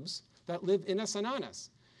microbes that live in us and on us.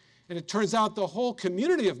 And it turns out the whole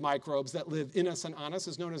community of microbes that live in us and on us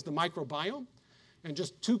is known as the microbiome. And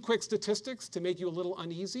just two quick statistics to make you a little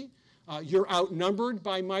uneasy. You're outnumbered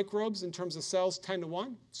by microbes in terms of cells 10 to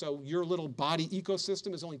 1. So your little body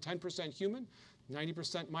ecosystem is only 10% human,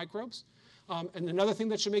 90% microbes. And another thing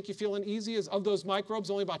that should make you feel uneasy is of those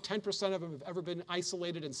microbes, only about 10% of them have ever been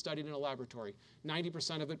isolated and studied in a laboratory.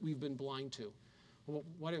 90% of it we've been blind to. Well,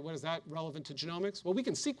 what is that relevant to genomics? Well, we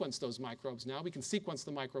can sequence those microbes now. We can sequence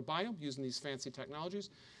the microbiome using these fancy technologies.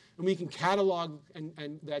 And we can catalog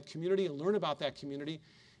and that community and learn about that community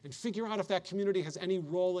and figure out if that community has any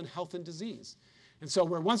role in health and disease. And so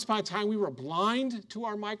where once upon a time we were blind to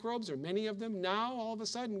our microbes, or many of them, now all of a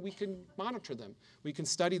sudden we can monitor them. We can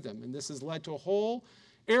study them. And this has led to a whole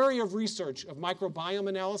area of research of microbiome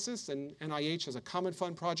analysis. And NIH has a common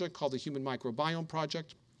fund project called the Human Microbiome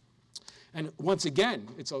Project. And once again,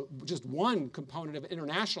 it's just one component of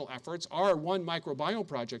international efforts. Our One Microbiome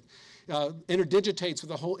Project interdigitates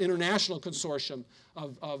with a whole international consortium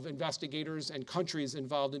of investigators and countries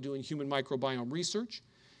involved in doing human microbiome research.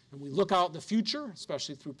 And we look out in the future,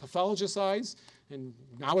 especially through pathologist's eyes. And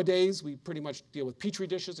nowadays, we pretty much deal with petri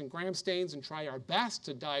dishes and gram stains and try our best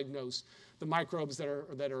to diagnose the microbes that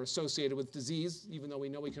are associated with disease, even though we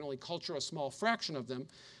know we can only culture a small fraction of them.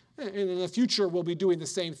 And in the future, we'll be doing the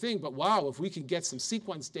same thing. But wow, if we can get some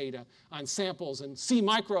sequence data on samples and see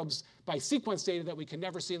microbes by sequence data that we can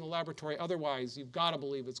never see in the laboratory otherwise, you've got to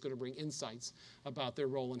believe it's going to bring insights about their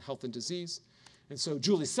role in health and disease. And so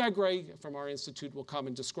Julie Segre from our institute will come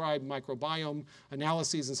and describe microbiome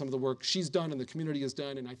analyses and some of the work she's done and the community has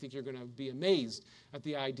done. And I think you're going to be amazed at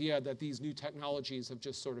the idea that these new technologies have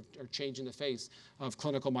just sort of are changing the face of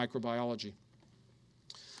clinical microbiology.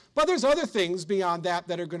 But there's other things beyond that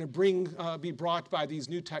that are going to be brought by these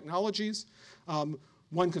new technologies.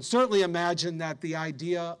 One could certainly imagine that the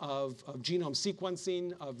idea of genome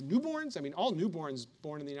sequencing of newborns, I mean, all newborns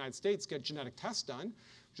born in the United States get genetic tests done,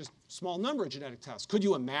 just a small number of genetic tests. Could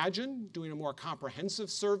you imagine doing a more comprehensive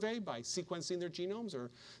survey by sequencing their genomes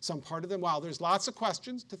or some part of them? Well, there's lots of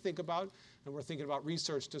questions to think about, and we're thinking about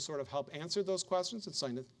research to sort of help answer those questions. It's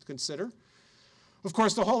something to consider. Of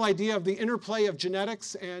course, the whole idea of the interplay of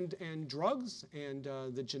genetics and drugs and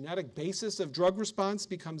the genetic basis of drug response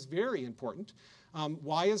becomes very important.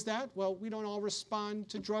 Why is that? Well, we don't all respond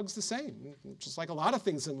to drugs the same. Just like a lot of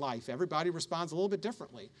things in life, everybody responds a little bit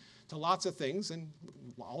differently to lots of things, and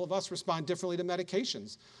all of us respond differently to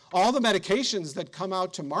medications. All the medications that come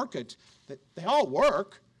out to market, they all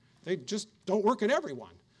work. They just don't work in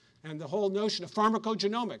everyone. And the whole notion of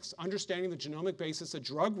pharmacogenomics, understanding the genomic basis of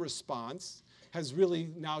drug response, has really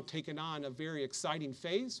now taken on a very exciting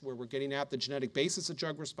phase where we're getting at the genetic basis of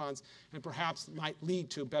drug response and perhaps might lead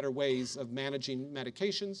to better ways of managing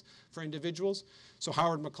medications for individuals. So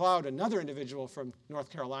Howard McLeod, another individual from North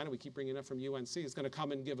Carolina, we keep bringing up from UNC, is going to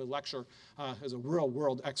come and give a lecture as a real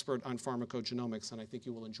world expert on pharmacogenomics, and I think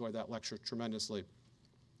you will enjoy that lecture tremendously.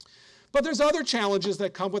 But there's other challenges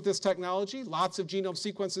that come with this technology, lots of genome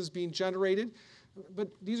sequences being generated. But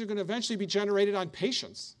these are going to eventually be generated on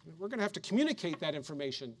patients. We're going to have to communicate that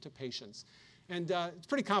information to patients. And it's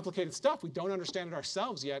pretty complicated stuff. We don't understand it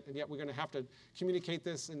ourselves yet, and yet we're going to have to communicate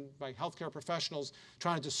this by healthcare professionals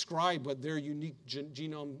trying to describe what their unique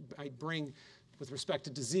genome might bring with respect to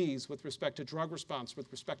disease, with respect to drug response,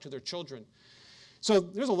 with respect to their children. So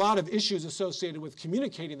there's a lot of issues associated with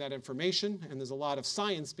communicating that information, and there's a lot of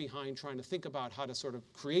science behind trying to think about how to sort of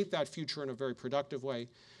create that future in a very productive way.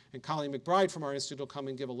 And Colleen McBride from our institute will come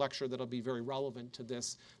and give a lecture that'll be very relevant to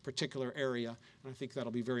this particular area. And I think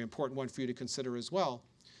that'll be a very important one for you to consider as well.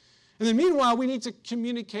 And then meanwhile, we need to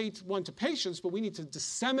communicate one to patients, but we need to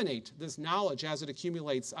disseminate this knowledge as it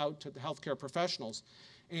accumulates out to the healthcare professionals.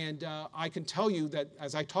 And I can tell you that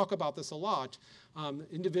as I talk about this a lot,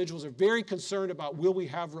 individuals are very concerned about will we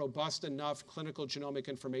have robust enough clinical genomic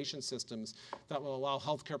information systems that will allow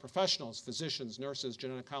healthcare professionals, physicians, nurses,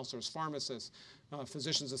 genetic counselors, pharmacists,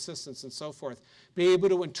 physicians' assistants, and so forth, be able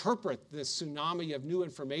to interpret this tsunami of new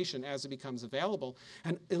information as it becomes available.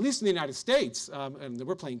 And at least in the United States, and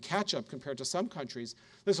we're playing catch-up compared to some countries,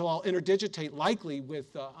 this will all interdigitate likely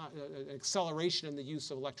with an acceleration in the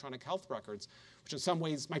use of electronic health records, which in some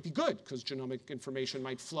ways might be good because genomic information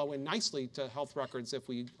might flow in nicely to health records if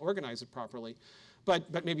we organize it properly.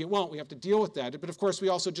 But maybe it won't. We have to deal with that. But of course, we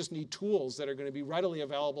also just need tools that are going to be readily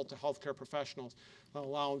available to healthcare professionals that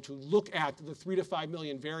allow them to look at the 3 to 5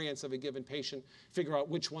 million variants of a given patient, figure out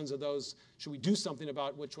which ones of those should we do something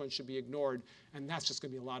about, which ones should be ignored, and that's just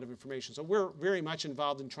going to be a lot of information. So we're very much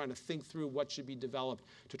involved in trying to think through what should be developed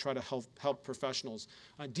to try to help professionals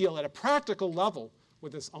deal at a practical level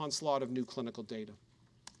with this onslaught of new clinical data.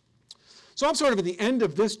 So I'm sort of at the end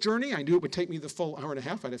of this journey. I knew it would take me the full hour and a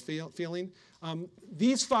half, I had a feeling.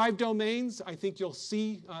 These 5 domains I think you'll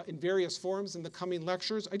see in various forms in the coming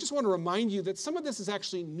lectures. I just want to remind you that some of this is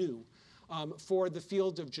actually new for the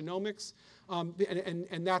field of genomics.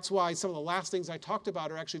 And that's why some of the last things I talked about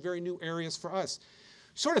are actually very new areas for us.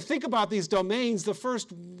 Sort of think about these domains, the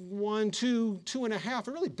first 1, 2, 2.5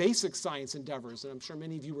 are really basic science endeavors. And I'm sure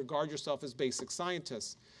many of you regard yourself as basic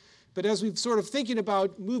scientists. But as we've sort of thinking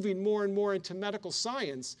about moving more and more into medical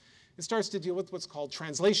science, it starts to deal with what's called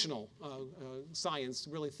translational science,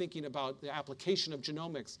 really thinking about the application of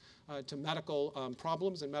genomics to medical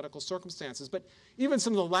problems and medical circumstances. But even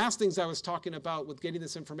some of the last things I was talking about with getting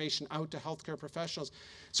this information out to healthcare professionals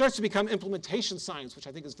starts to become implementation science, which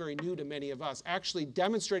I think is very new to many of us. Actually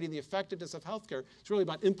demonstrating the effectiveness of healthcare, it's really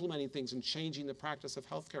about implementing things and changing the practice of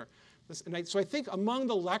healthcare. So I think among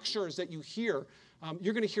the lectures that you hear,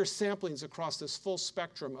 you're going to hear samplings across this full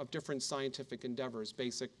spectrum of different scientific endeavors,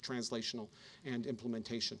 basic, translational, and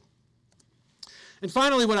implementation. And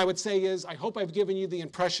finally, what I would say is I hope I've given you the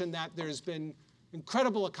impression that there's been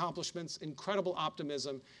incredible accomplishments, incredible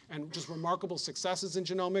optimism, and just remarkable successes in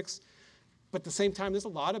genomics. But at the same time, there's a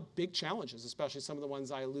lot of big challenges, especially some of the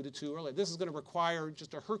ones I alluded to earlier. This is going to require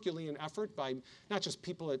just a Herculean effort by not just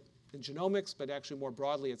people in genomics, but actually more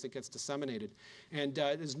broadly as it gets disseminated. And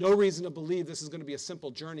there's no reason to believe this is going to be a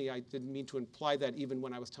simple journey. I didn't mean to imply that even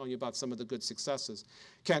when I was telling you about some of the good successes.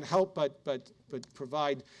 Can't help but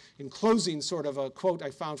provide, in closing, sort of a quote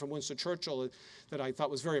I found from Winston Churchill that I thought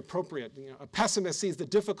was very appropriate. You know, a pessimist sees the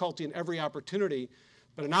difficulty in every opportunity,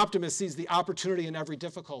 but an optimist sees the opportunity in every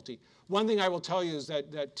difficulty. One thing I will tell you is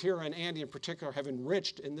that Tira and Andy in particular have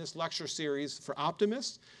enriched in this lecture series for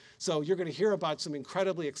optimists So you're going to hear about some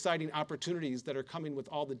incredibly exciting opportunities that are coming with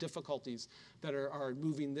all the difficulties that are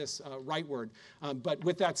moving this rightward. But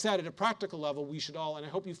with that said, at a practical level, we should all, and I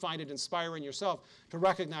hope you find it inspiring yourself, to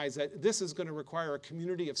recognize that this is going to require a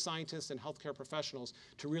community of scientists and healthcare professionals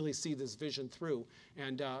to really see this vision through.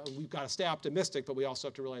 And we've got to stay optimistic, but we also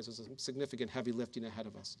have to realize there's some significant heavy lifting ahead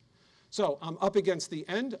of us. So up against the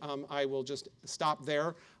end, I will just stop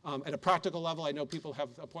there. At a practical level, I know people have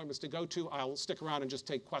appointments to go to. I'll stick around and just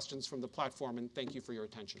take questions from the platform, and thank you for your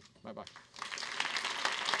attention. Bye-bye.